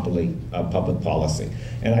 anti-monopoly public policy.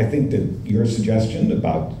 And I think that your suggestion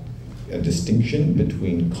about a distinction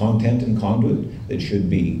between content and conduit that should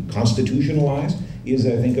be constitutionalized is,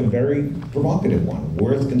 I think, a very provocative one,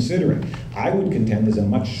 worth considering. I would contend there's a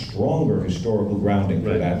much stronger historical grounding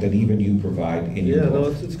for that than even you provide in your book.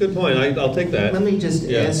 No, it's a good point. I'll take that. Let me just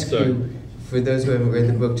ask you, for those who haven't read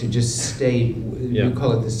the book, to just state, you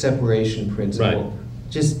call it the separation principle.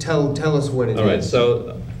 Right. Just tell us what it is. All right,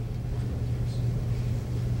 so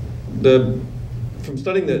from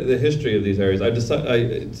studying the history of these areas,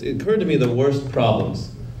 it occurred to me the worst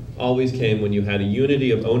problems always came when you had a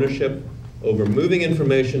unity of ownership over moving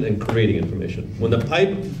information and creating information. When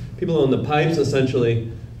people who owned the pipes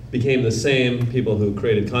essentially became the same people who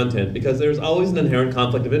created content, because there's always an inherent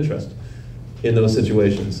conflict of interest in those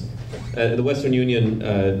situations. The Western Union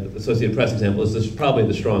Associated Press example is probably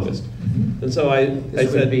the strongest. And so I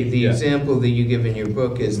said, the example that you give in your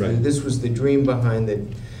book is that this was the dream behind the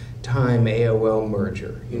Time AOL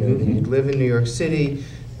merger. You'd live in New York City,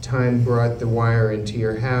 Time brought the wire into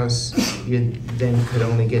your house, you then could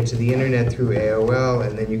only get to the internet through AOL,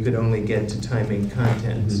 and then you could only get to Time Inc.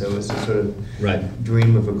 content. So it was a sort of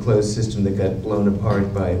dream of a closed system that got blown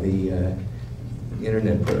apart by the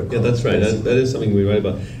internet protocol. Yeah, that's right. That is something we write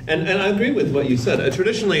about. And I agree with what you said.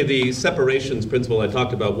 Traditionally, the separations principle I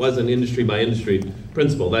talked about was an industry by industry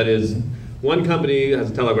principle. That is, one company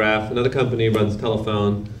has a telegraph, another company runs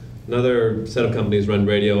telephone, another set of companies run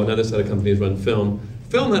radio, another set of companies run film.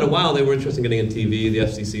 Film had a while, they were interested in getting in TV, the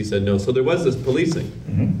FCC said no, so there was this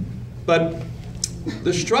policing. But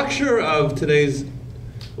the structure of today's,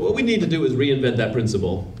 what we need to do is reinvent that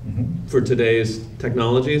principle for today's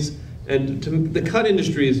technologies. And to cut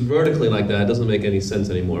industries vertically like that doesn't make any sense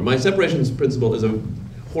anymore. My separations principle is a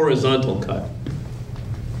horizontal cut,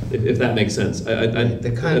 if that makes sense.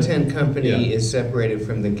 The content company is separated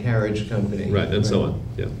from the carriage company. Right, and so on,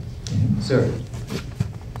 yeah. Sir.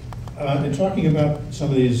 In talking about some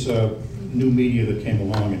of these new media that came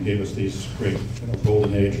along and gave us these great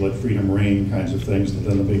golden age, let freedom reign kinds of things that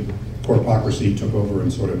then the big corpocracy took over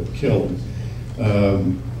and sort of killed.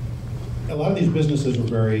 A lot of these businesses were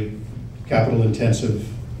very capital intensive.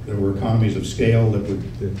 There were economies of scale that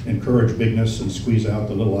would encourage bigness and squeeze out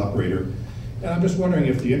the little operator. And I'm just wondering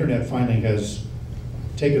if the internet finally has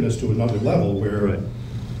taken us to another level where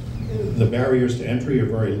the barriers to entry are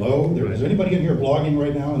very low. Is anybody in here blogging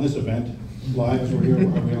right now in this event? Live as we're here?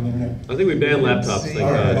 Are we on the internet? I think we banned laptops. Thank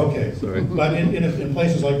God. Okay. Sorry. But in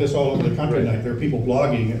places like this all over the country, like, there are people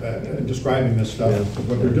blogging, describing this stuff,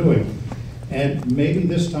 what they're doing. And maybe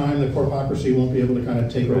this time the corpocracy won't be able to kind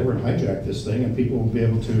of take over and hijack this thing, and people will be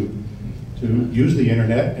able to use the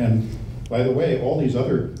internet. And by the way, all these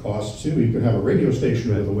other costs too. You can have a radio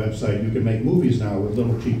station with a website. You can make movies now with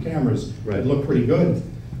little cheap cameras that look pretty good.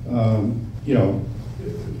 You know,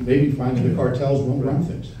 maybe finally the cartels won't run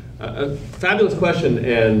things. Fabulous question,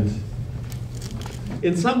 and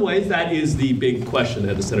in some ways that is the big question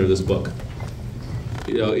at the center of this book.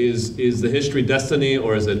 You know, is the history destiny,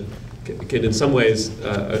 or is it? Can in some ways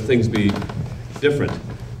things be different?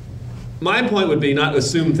 My point would be not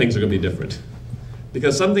assume things are going to be different,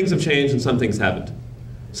 because some things have changed and some things haven't.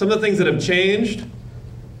 Some of the things that have changed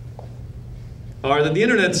are that the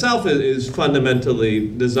internet itself is fundamentally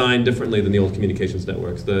designed differently than the old communications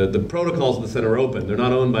networks. The protocols at the center are open. They're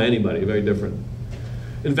not owned by anybody, very different.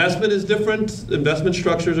 Investment is different. Investment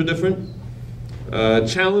structures are different.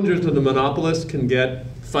 Challengers to the monopolists can get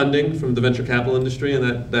funding from the venture capital industry,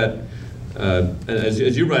 and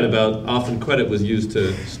as you write about, often credit was used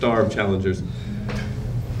to starve challengers.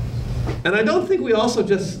 And I don't think we also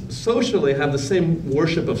just socially have the same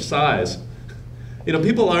worship of size. You know,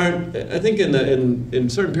 people aren't, I think in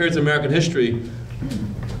certain periods of American history,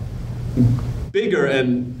 bigger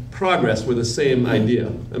and progress were the same idea.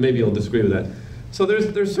 And maybe you'll disagree with that. So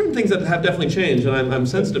there's certain things that have definitely changed, and I'm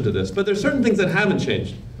sensitive to this, but there's certain things that haven't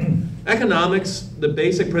changed. Economics, the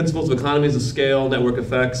basic principles of economies of scale, network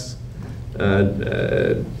effects,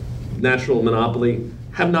 natural monopoly,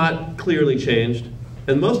 have not clearly changed.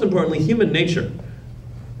 And most importantly, human nature.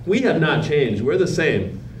 We have not changed. We're the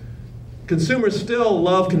same. Consumers still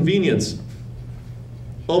love convenience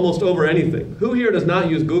almost over anything. Who here does not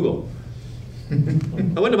use Google? I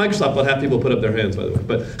went to Microsoft, but half people put up their hands, by the way,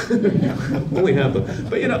 but only half of them.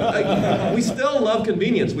 But you know, we still love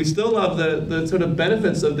convenience. We still love the sort of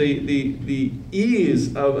benefits of the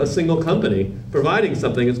ease of a single company providing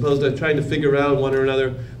something as opposed to trying to figure out one or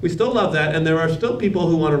another. We still love that, and there are still people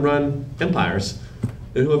who want to run empires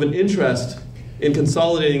and who have an interest in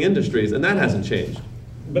consolidating industries, and that hasn't changed.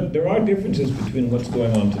 But there are differences between what's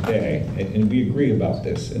going on today, and we agree about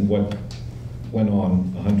this, and what went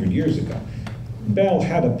on 100 years ago. Bell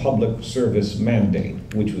had a public service mandate,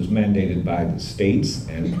 which was mandated by the states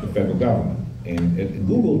and the federal government. And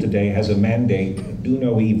Google today has a mandate, do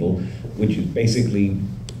no evil, which is basically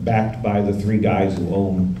backed by the three guys who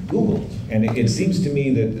own Google. And it seems to me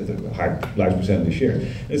that, a large percent of the share,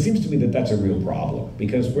 it seems to me that that's a real problem,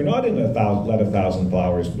 because we're not in let a thousand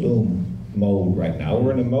flowers bloom mode right now.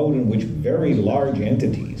 We're in a mode in which very large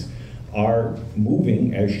entities are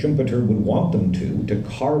moving, as Schumpeter would want them to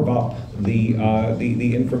carve up the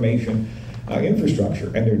information infrastructure.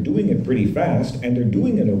 And they're doing it pretty fast, and they're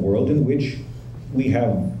doing it in a world in which we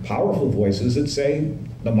have powerful voices that say,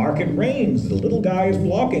 the market reigns, the little guy is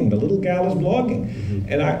blogging, the little gal is blogging.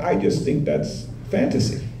 Mm-hmm. And I just think that's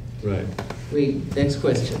fantasy. Right. Wait, next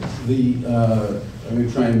question. I'm going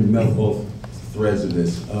to try and melt both threads of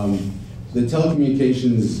this. The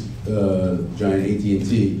telecommunications giant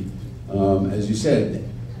AT&T, as you said,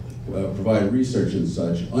 provide research and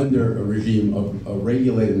such under a regime of a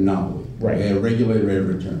regulated monopoly, right? A regulated rate of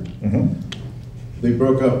return. Mm-hmm. They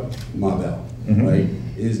broke up Ma Bell, mm-hmm. right?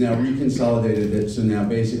 It is now reconsolidated. So now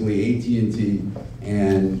basically AT&T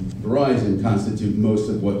and Verizon constitute most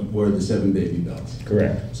of what were the 7 baby bells.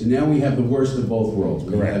 Correct. So now we have the worst of both worlds.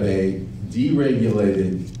 We Correct. have a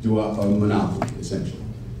deregulated, do a monopoly, essentially,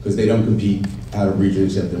 because they don't compete out of region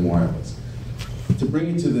except in wireless. To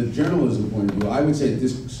bring it to the journalism point of view, I would say that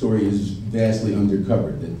this story is vastly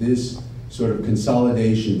undercovered, that this sort of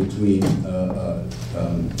consolidation between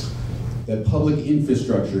that public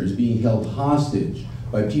infrastructure is being held hostage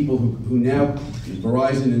by people who now,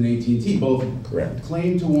 Verizon and AT&T both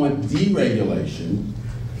claim to want deregulation,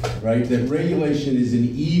 right? That regulation is an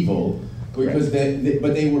evil because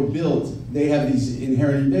but they were built, they have these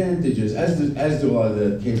inherent advantages, as do a lot of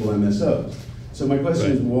the cable MSOs. So my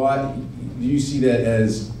question is, why do you see that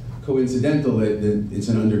as coincidental that it's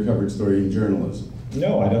an undercovered story in journalism?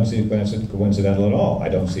 No, I don't see it coincidental at all. I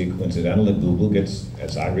don't see it coincidental that Google gets,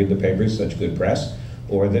 as I read the papers, such good press,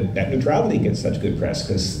 or that net neutrality gets such good press,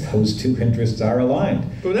 because those two interests are aligned.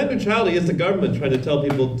 But net neutrality is the government trying to tell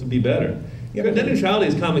people to be better. Yeah, net neutrality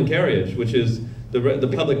is common carriage, which is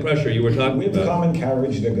the public pressure you were talking about. With common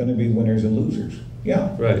carriage, there are going to be winners and losers.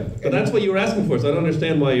 Yeah. Right. But that's what you were asking for, so I don't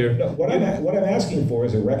understand why you're... No, what I'm asking for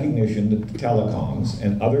is a recognition that the telecoms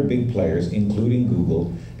and other big players, including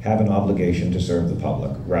Google, have an obligation to serve the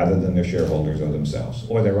public rather than their shareholders or themselves,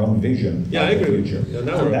 or their own vision of the future. Yeah,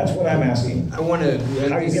 that's what I'm asking. I want to,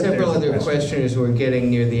 several other questioners who are getting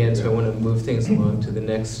near the end, so I want to move things along to the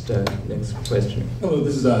next question. Hello,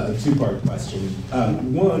 this is a two-part question.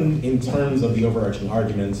 One, in terms of the overarching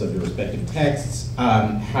arguments of your respective texts,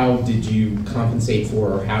 how did you compensate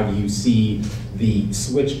for, or how do you see the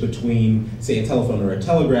switch between, say, a telephone or a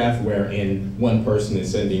telegraph, wherein one person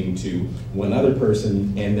is sending to one other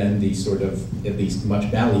person, and then the sort of, at least much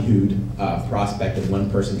ballyhooed prospect of one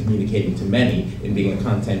person communicating to many and being a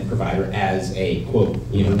content provider as a, quote,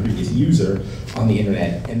 previous user on the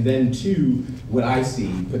internet. And then two, what I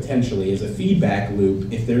see potentially is a feedback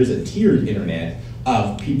loop, if there is a tiered internet,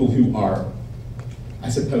 of people who are, I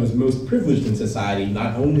suppose, most privileged in society,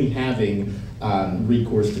 not only having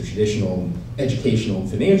recourse to traditional educational and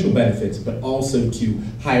financial benefits, but also to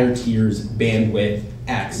higher tiers, bandwidth,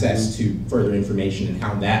 access to further information, and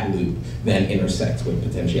how that loop then intersects with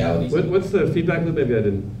potentialities. What's the feedback loop? Maybe I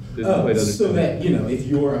didn't quite understand. So that, if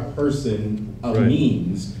you're a person of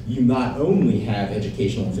means, you not only have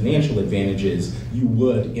educational and financial advantages, you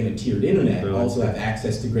would, in a tiered internet, also have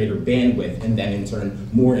access to greater bandwidth, and then in turn,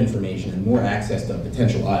 more information and more access to a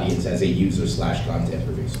potential audience as a user/content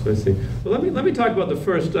producer. I see. Well, let me talk about the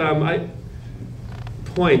first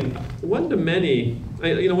point. One to many,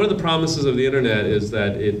 one of the promises of the internet is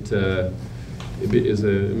that it is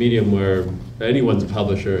a medium where anyone's a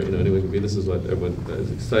publisher. Anyone can be. This is what everyone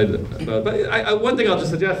is excited about. But one thing I'll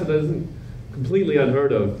just suggest that isn't completely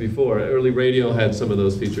unheard of before. Early radio had some of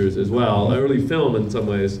those features as well. Early film, in some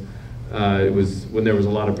ways, it was when there was a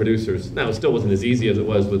lot of producers. Now, it still wasn't as easy as it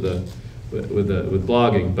was with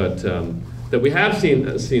blogging, but that we have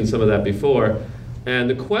seen some of that before.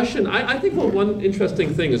 And the question, I think one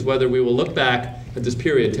interesting thing is whether we will look back at this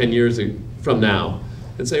period 10 years from now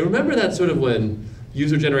and say, remember that sort of when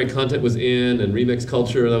user-generated content was in and remix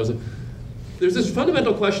culture? There's this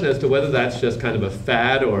fundamental question as to whether that's just kind of a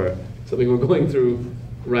fad or something we're going through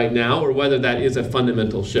right now, or whether that is a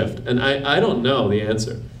fundamental shift. And I don't know the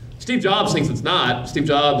answer. Steve Jobs thinks it's not. Steve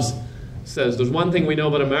Jobs says there's one thing we know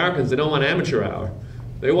about Americans: they don't want amateur hour.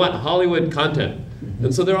 They want Hollywood content.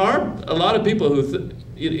 And so there are a lot of people who,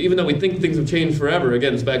 even though we think things have changed forever,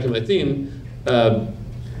 again, it's back to my theme,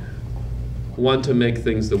 want to make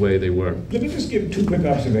things the way they were. Let me just give two quick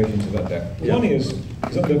observations about that. Yeah. One is,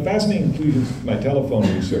 so the fascinating conclusion from my telephone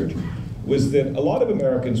research was that a lot of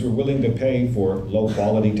Americans were willing to pay for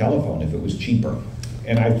low-quality telephone if it was cheaper.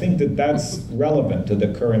 And I think that that's relevant to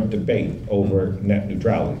the current debate over net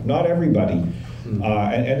neutrality. Not everybody,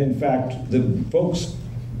 and in fact, the folks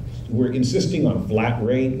were insisting on flat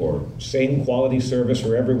rate or same quality service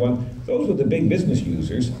for everyone. Those were the big business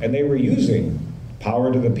users, and they were using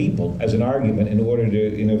power to the people as an argument in order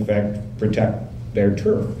to, in effect, protect their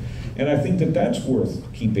turf. And I think that that's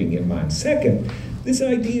worth keeping in mind. Second, this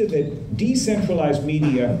idea that decentralized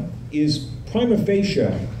media is prima facie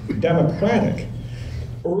democratic.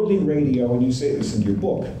 Early radio, and you say this in your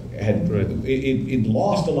book, it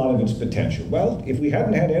lost a lot of its potential. Well, if we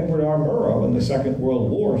hadn't had Edward R. Murrow in the Second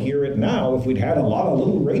World War, hear it now, if we'd had a lot of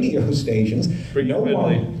little radio stations, no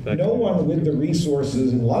one with the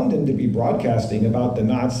resources in London to be broadcasting about the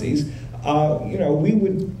Nazis, we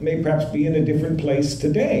would may perhaps be in a different place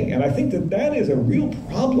today. And I think that that is a real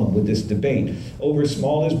problem with this debate over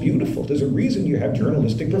small is beautiful. There's a reason you have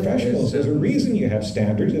journalistic professionals. There's a reason you have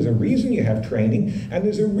standards. There's a reason you have training. And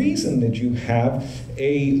there's a reason that you have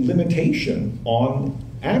a limitation on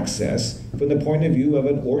access from the point of view of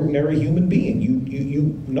an ordinary human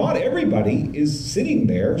being. Not everybody is sitting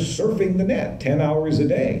there surfing the net 10 hours a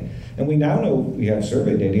day. And we now know, we have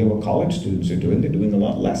survey data of what college students are doing. They're doing a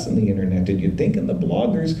lot less on the internet than you'd think, and the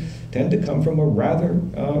bloggers tend to come from a rather,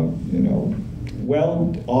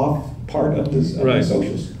 well-off part of the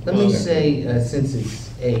socials. Let me say, since it's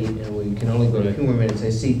 8 and we can only go to 2 more minutes, I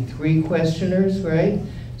see 3 questioners, right?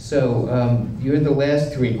 So you're the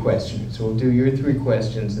last 3 questioners. So we'll do your 3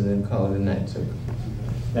 questions and then call it a night. So.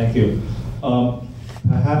 Thank you.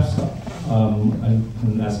 Perhaps I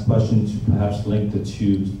can ask a question to perhaps link the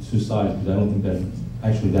two sides, because I don't think that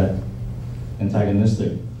actually that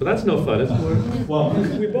antagonistic. But that's no fun. It's more. Well,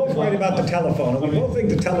 we both write about the telephone, and we both think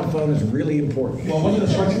the telephone is really important. Well, one thing that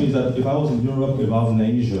strikes me is that if I was in Europe, if I was in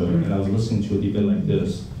Asia, and I was listening to a debate like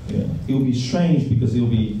this, it would be strange because it would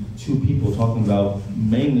be 2 people talking about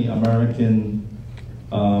mainly American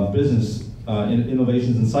business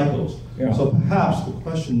innovations and cycles. Yeah. So perhaps the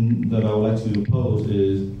question that I would like to pose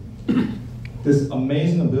is this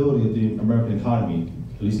amazing ability of the American economy,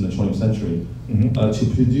 at least in the 20th century, to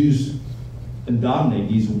produce and dominate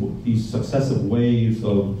these successive waves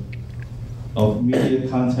of media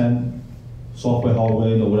content, software,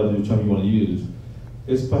 hardware, or whatever term you want to use,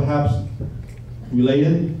 is perhaps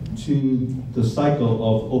related to the cycle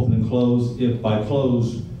of open and close. If by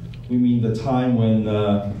close we mean the time when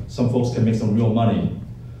some folks can make some real money,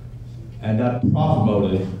 and that profit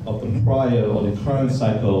motive of the prior or the current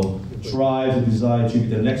cycle drives the desire to be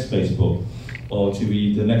the next Facebook or to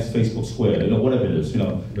be the next Facebook Square, whatever it is,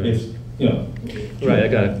 Right, I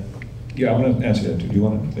got it. Yeah, I want to answer that too. Do you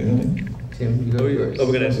want to say something? Tim, you go first. Oh,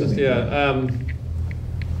 we're going to answer this? Yeah.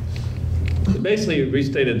 Basically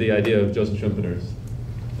restated the idea of Joseph Schumpeter's.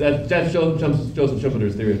 That's Joseph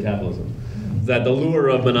Schumpeter's theory of capitalism. That the lure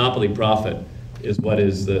of monopoly profit is what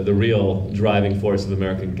is the real driving force of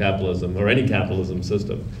American capitalism, or any capitalism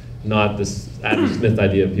system, not this Adam Smith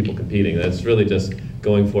idea of people competing. That's really just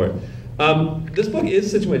going for it. This book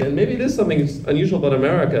is situated, and maybe it is something unusual about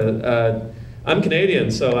America. I'm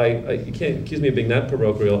Canadian, so you can't accuse me of being that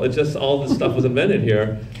parochial. It's just all this stuff was invented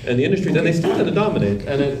here, and the industries, and they still tend to dominate.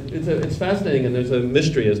 And it's fascinating, and there's a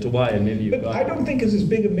mystery as to why, and maybe you've got I don't think it's as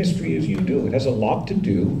big a mystery as you do. It has a lot to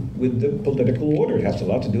do with the political order. It has a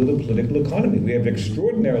lot to do with the political economy. We have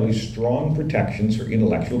extraordinarily strong protections for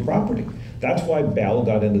intellectual property. That's why Bell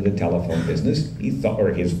got into the telephone business. He thought,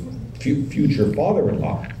 or his future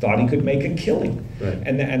father-in-law thought he could make a killing. Right.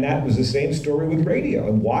 And that was the same story with radio.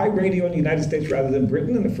 And why radio in the United States rather than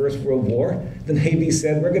Britain in the First World War? The Navy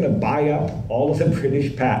said, we're going to buy up all of the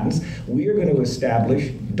British patents. We are going to establish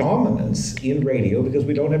dominance in radio because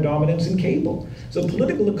we don't have dominance in cable. So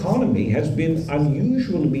political economy has been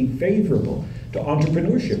unusually favorable to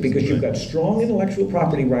entrepreneurship because you've got strong intellectual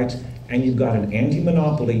property rights and you've got an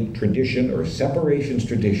anti-monopoly tradition or separations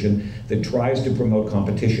tradition that tries to promote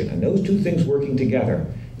competition. And those 2 things working together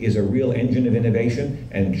is a real engine of innovation.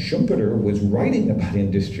 And Schumpeter was writing about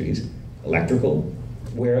industries, electrical,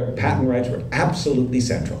 where patent rights were absolutely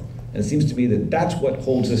central. And it seems to me that that's what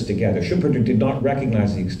holds us together. Schumpeter did not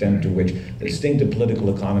recognize the extent to which the distinctive political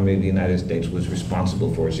economy of the United States was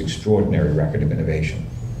responsible for its extraordinary record of innovation.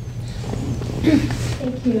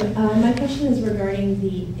 Thank you. My question is regarding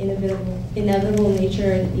the inevitable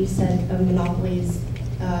nature that you said of monopolies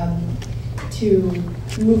to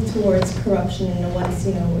move towards corruption, and once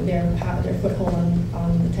their foothold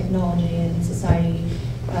on the technology and society,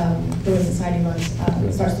 the way society runs,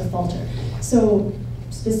 starts to falter. So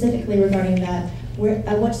specifically regarding that,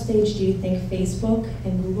 at what stage do you think Facebook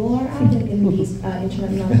and Google are at in these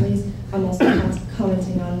internet monopolies? I'm also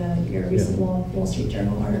commenting on your recent Wall Street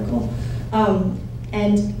Journal article.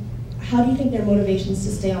 And how do you think their motivations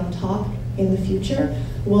to stay on top in the future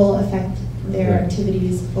will affect their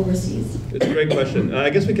activities overseas? It's a great question. I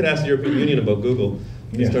guess we could ask the European Union about Google.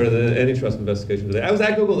 We started the antitrust investigation today. I was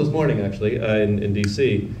at Google this morning, actually, in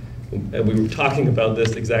D.C., and we were talking about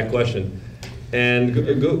this exact question. And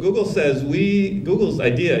Google says Google's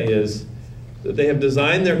idea is that they have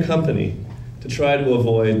designed their company to try to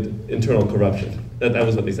avoid internal corruption. That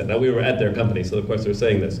was what they said. Now, we were at their company, so of course they're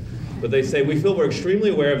saying this. But they say, we feel we're extremely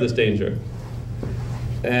aware of this danger.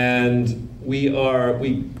 And we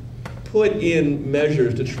put in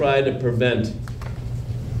measures to try to prevent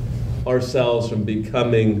ourselves from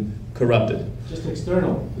becoming corrupted. Just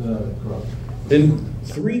external corruption.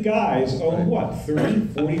 3 guys own what?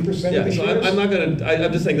 30-40% of the shares? So I'm not going to.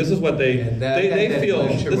 I'm just saying this is what they feel.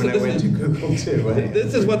 This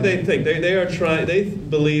is what they think. They are trying. They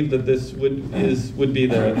believe that this would be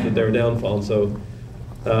their downfall. And so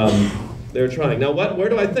They're trying. Now, where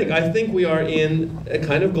do I think? I think we are in a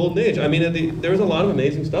kind of golden age. I mean, there's a lot of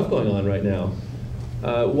amazing stuff going on right now.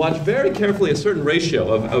 Watch very carefully a certain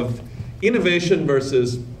ratio of innovation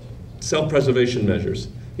versus self-preservation measures.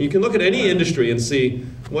 You can look at any industry and see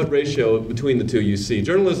what ratio between the two you see.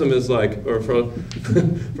 Journalism is like, or for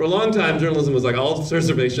a long time, journalism was like all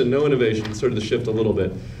preservation, no innovation, sort of the shift a little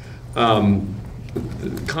bit.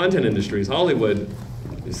 Content industries, Hollywood,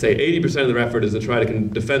 say 80% of their effort is to try to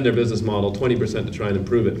defend their business model, 20% to try and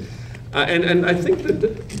improve it. And I think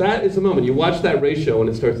that is the moment. You watch that ratio when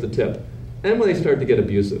it starts to tip. And when they start to get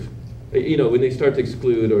abusive. You know, when they start to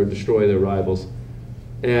exclude or destroy their rivals.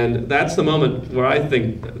 And that's the moment where I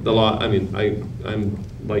think the law, I mean, I'm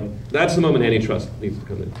like, that's the moment antitrust needs to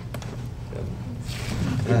come in.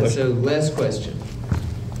 Yeah. So last question.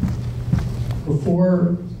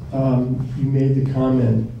 Before you made the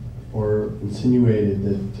comment or insinuated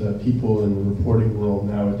that people in the reporting world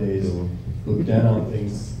nowadays look down on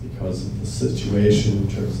things because of the situation in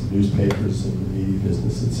terms of newspapers and the media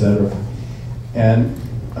business, etc. And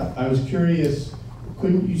I was curious,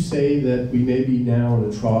 couldn't you say that we may be now in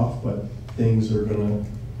a trough, but things are going to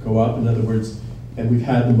go up? In other words, and we've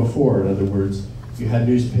had them before. In other words, you had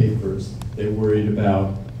newspapers, they worried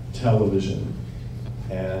about television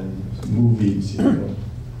and movies, you know,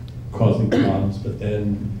 causing problems, but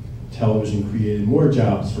then television created more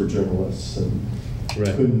jobs for journalists. And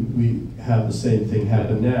right. Couldn't we have the same thing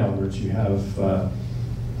happen now, where you have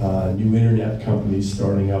new internet companies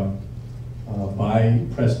starting up by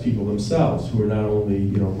press people themselves, who are not only,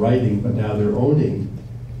 you know, writing, but now they're owning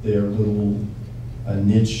their little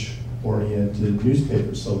niche-oriented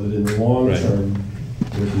newspapers, so that in the long right. term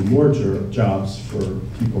there will be more jobs for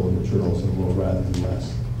people in the journalism world rather than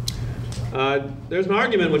less. There's an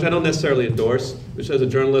argument which I don't necessarily endorse, which says that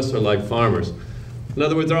journalists are like farmers. In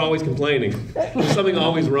other words, they're always complaining. There's something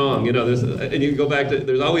always wrong, you know. And you go back to,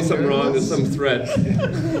 there's always something wrong, there's some threat.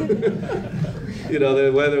 You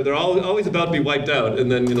know, whether they're always about to be wiped out,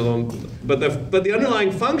 and then, you know, but the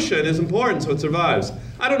underlying function is important, so it survives.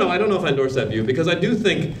 I don't know if I endorse that view, because I do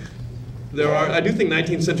think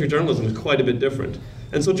 19th century journalism is quite a bit different.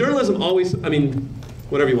 And so journalism always, I mean,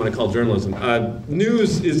 whatever you want to call journalism,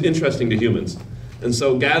 news is interesting to humans. And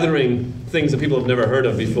so gathering things that people have never heard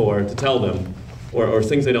of before to tell them, or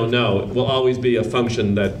things they don't know, will always be a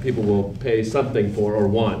function that people will pay something for or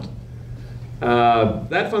want.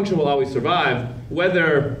 That function will always survive.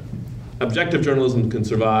 Whether objective journalism can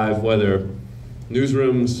survive, whether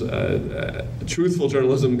newsrooms, truthful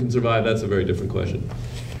journalism can survive, that's a very different question.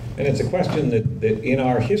 And it's a question that in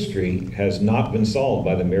our history has not been solved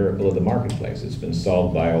by the miracle of the marketplace. It's been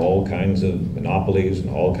solved by all kinds of monopolies and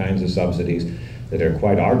all kinds of subsidies that are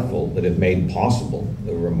quite artful, that have made possible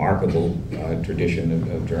the remarkable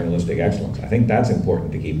tradition of journalistic excellence. I think that's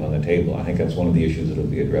important to keep on the table. I think that's one of the issues that will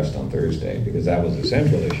be addressed on Thursday, because that was a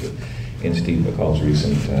central issue in Steve McCall's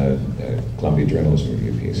recent Columbia Journalism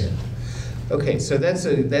Review piece. Yeah. Okay, so that's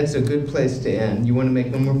a good place to end. You want to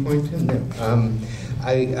make one more point, Tim? No.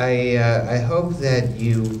 I hope that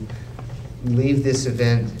you leave this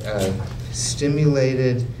event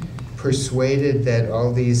stimulated, persuaded that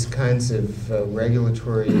all these kinds of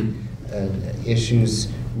regulatory issues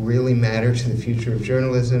really matter to the future of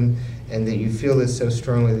journalism, and that you feel this so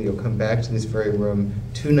strongly that you'll come back to this very room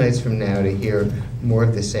 2 nights from now to hear more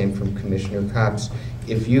of the same from Commissioner Copps.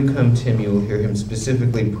 If you come, Tim, you will hear him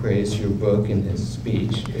specifically praise your book in his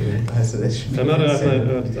speech. So that should be I'm not,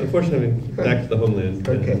 unfortunately, back to the homeland.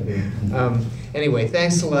 Okay. Anyway,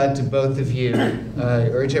 thanks a lot to both of you. I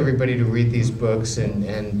urge everybody to read these books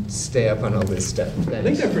and stay up on all this stuff. Thanks. I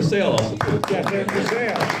think they're for sale also. Yeah, they're for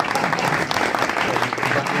sale.